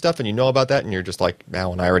Harmony stuff and you know about that and you're just like,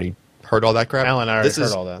 Alan, I already heard all that crap. Alan, I already This heard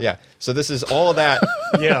is- all that. Yeah. So this is all of that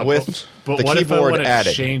Yeah, with But the what if I keyboard want to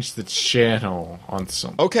added. change the channel on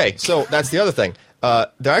some? Okay, so that's the other thing.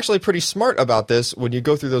 They're actually pretty smart about this. When you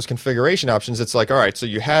go through those configuration options, it's like, all right, so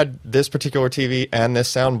you had this particular TV and this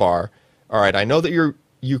sound bar. All right, I know that you're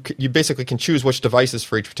you basically can choose which devices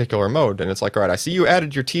for each particular mode, and it's like, all right, I see you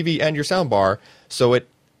added your TV and your soundbar, so it,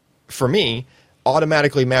 for me,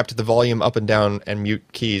 automatically mapped the volume up and down and mute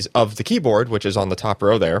keys of the keyboard, which is on the top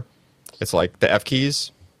row there. It's like the F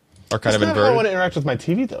keys are kind of That's not how I inverted. want to interact with my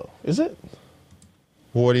TV, though, is it?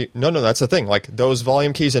 What do you, no, that's the thing. Like those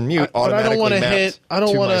volume keys and mute But I automatically don't want to mapped hit. I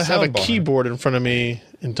don't to want my to have a soundbar. keyboard in front of me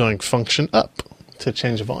and doing function up to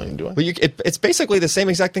change the volume. Do I? But it's basically the same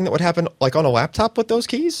exact thing that would happen like on a laptop with those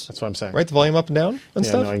keys. That's what I'm saying. Right, the volume up and down and Yeah,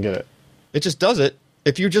 stuff. no, I get it. It just does it.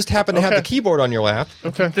 If you just happen to have the Okay. keyboard on your lap,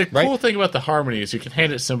 Okay. The Right. cool thing about the Harmony is you can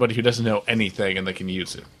hand it to somebody who doesn't know anything and they can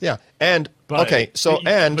use it. yeah. And But, okay, so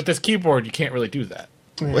and but this keyboard, you can't really do that.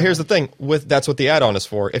 well, here's the thing with that's what the add-on is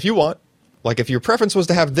for. If you want, like if your preference was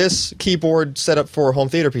to have this keyboard set up for home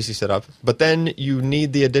theater PC setup, but then you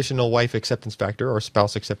need the additional wife acceptance factor or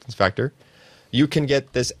spouse acceptance factor, you can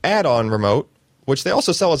get this add-on remote, which they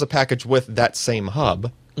also sell as a package with that same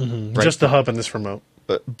hub. Right? Just the hub and this remote.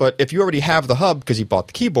 But if you already have the hub because you bought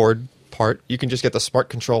the keyboard part, you can just get the Smart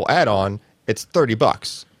Control add-on. It's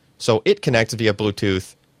 $30, so it connects via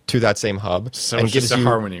Bluetooth to that same hub So and it's gives just a you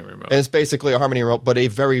Harmony remote. And it's basically a Harmony remote, but a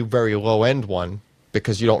very very low end one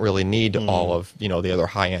because you don't really need all of the other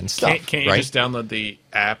high end stuff. Can't you right? just download the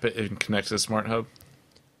app and connect to the Smart Hub?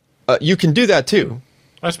 You can do that too,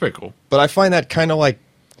 That's pretty cool. but I find that kind of like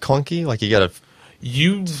clunky. Like you gotta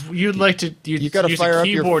You'd like to you gotta use fire a up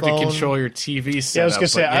your keyboard to phone. control your TV setup. Yeah, I was gonna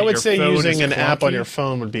say. but I yet would your say phone using is an app on clunky. your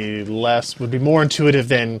phone would be more intuitive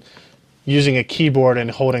than using a keyboard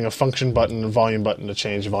and holding a function button and volume button to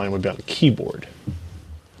change the volume would be on the keyboard.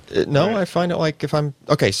 No, Right. I find it like if I'm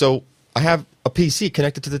okay. So I have a PC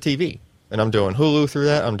connected to the TV, and I'm doing Hulu through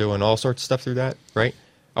that. I'm doing all sorts of stuff through that. Right.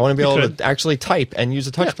 I want to be You able could. to actually type and use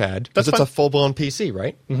a touchpad because that's it's fine. a full blown PC,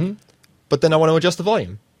 right? Mm-hmm. But then I want to adjust the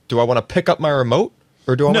volume. Do I want to pick up my remote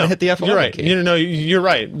or do I want to hit the F11 You're right. key? No, you're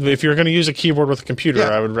right. If you're going to use a keyboard with a computer, Yeah.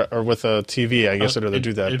 I would, or with a TV, I guess I'd rather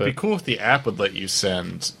do that. It'd But be cool if the app would let you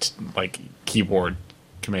send like keyboard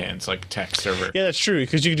commands, like text over. yeah, that's true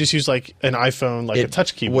because you could just use like an iPhone, like a It-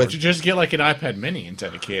 touch keyboard. To just get like an iPad Mini and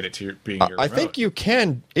dedicate it to your being your I remote. think you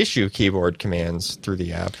can issue keyboard commands through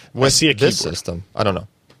the app with see a this keyboard. system. I don't know.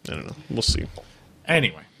 I don't know. We'll see.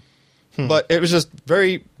 Anyway, But it was just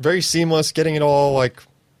very, very seamless getting it all like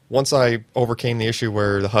once I overcame the issue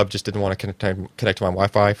where the hub just didn't want to connect to my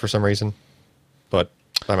Wi-Fi for some reason. But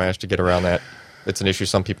I managed to get around that. It's an issue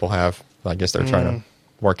some people have. I guess they're trying to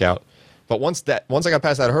work out. But once I got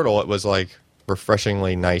past that hurdle, it was like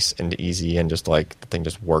refreshingly nice and easy and just like the thing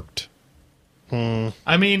just worked.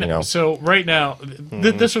 I mean, You know. so right now,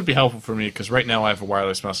 this would be helpful for me because right now I have a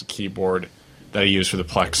wireless mouse and keyboard that I use for the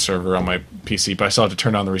Plex server on my PC, but I still have to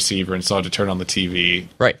turn on the receiver and still have to turn on the TV.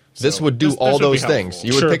 Right. This So would do this all would be those helpful. things.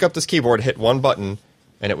 You would Sure. pick up this keyboard, hit one button,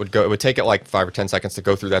 and it would go. It would take it like 5 or 10 seconds to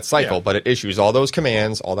go through that cycle, Yeah. but it issues all those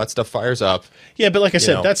commands. All that stuff fires up. Yeah, but like I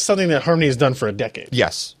said, know. that's something that Harmony has done for a decade.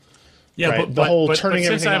 Yes. Yeah, Right, the whole turning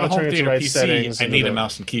since everything I have a on, home turning it to theater right PC, settings I and need a the-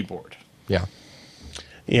 mouse and keyboard. Yeah.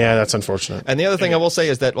 Yeah, that's unfortunate. And the other thing I will say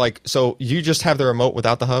is that like, so you just have the remote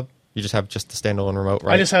without the hub. You just have just the standalone remote,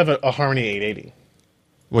 right? I just have a Harmony 880.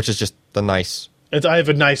 Which is just the nice. I have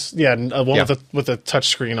a nice, one Yeah. with a touch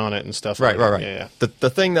screen on it and stuff. Right. like Right. that. Right. Yeah, The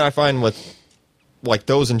thing that I find with like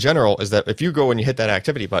those in general is that if you go and you hit that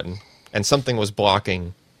activity button and something was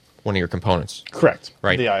blocking one of your components, correct.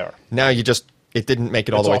 right? The IR. Now it didn't make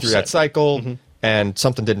it all It's the way through that offset. cycle, and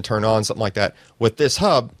something didn't turn on, something like that. With this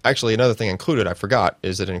hub, actually, another thing included, I forgot,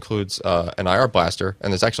 is it includes an IR blaster,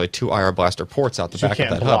 and there's actually 2 IR blaster ports out the So you back of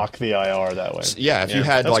can't that block hub. the IR that way. Yeah, if you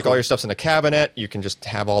had that's like all cool. your stuff's in a cabinet, you can just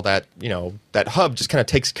have all that. That hub just kind of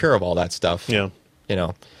takes care of all that stuff. Yeah.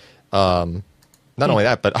 Not only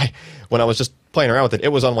that, but when I was just playing around with it, it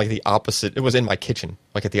was on like the opposite. It was in my kitchen,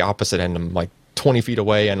 like at the opposite end, I'm like 20 feet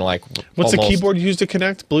away, and like What's the almost- keyboard you use to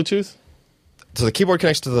connect? Bluetooth? So the keyboard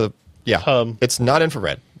connects to the Hub. It's not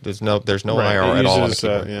infrared. There's no Right, IR it at all on the uses,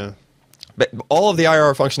 keyboard. yeah. But all of the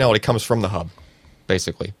IR functionality comes from the hub,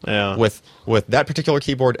 basically. Yeah. With that particular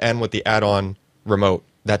keyboard and with the add-on remote,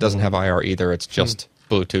 that doesn't have IR either. It's just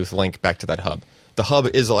Bluetooth link back to that hub. The hub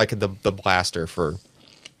is like the blaster for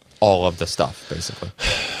all of the stuff, basically.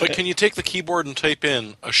 But can you take the keyboard and type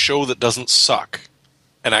in a show that doesn't suck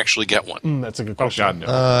and actually get one? That's a good Oh question. God, no!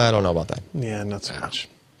 I don't know about that. Yeah, not so much.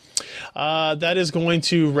 That is going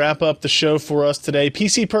to wrap up the show for us today.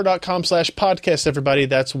 PCPro.com/podcast, everybody.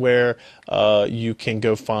 That's where you can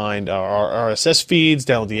go find our RSS feeds,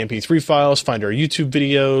 download the MP3 files, find our YouTube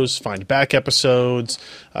videos, find back episodes,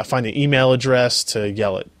 find the email address to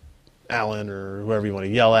yell at Alan or whoever you want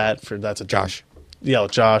to yell at. That's a Josh. Yell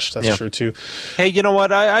at Josh. That's Yeah. true too. Hey, you know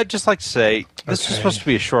what? I'd just like to say this Okay. was supposed to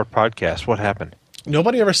be a short podcast. What happened?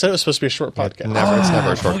 Nobody ever said it was supposed to be a short podcast. Never. It's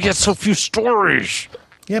never a short. We get so few stories.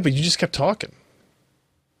 Yeah, but you just kept talking.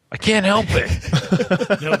 I can't help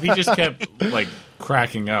it. No, he just kept like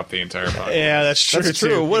cracking up the entire podcast. Yeah, that's true. That's true.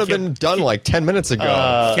 too. It would have been done like 10 minutes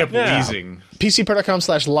ago. He kept wheezing.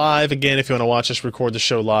 PCPro.com/live. Again, if you want to watch us record the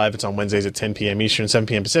show live, it's on Wednesdays at 10 p.m. Eastern, 7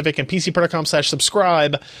 p.m. Pacific. And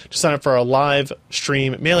PCPro.com/subscribe to sign up for our live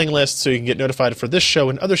stream mailing list so you can get notified for this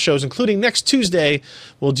show and other shows, including next Tuesday.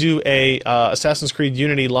 We'll do a Assassin's Creed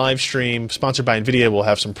Unity live stream sponsored by NVIDIA. We'll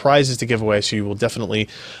have some prizes to give away, so you will definitely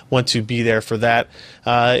want to be there for that.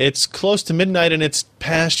 It's close to midnight, and it's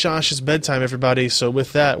past Josh's bedtime, everybody. So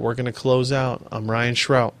with that, we're going to close out. I'm Ryan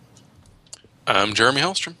Shrout. I'm Jeremy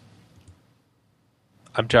Hellstrom.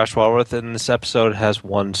 I'm Josh Walworth, and this episode has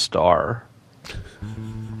 1 star.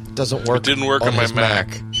 Doesn't work. It didn't work on my his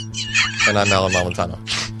Mac. And I'm Alan Malentano.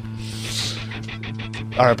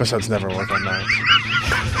 Our episodes never work on that.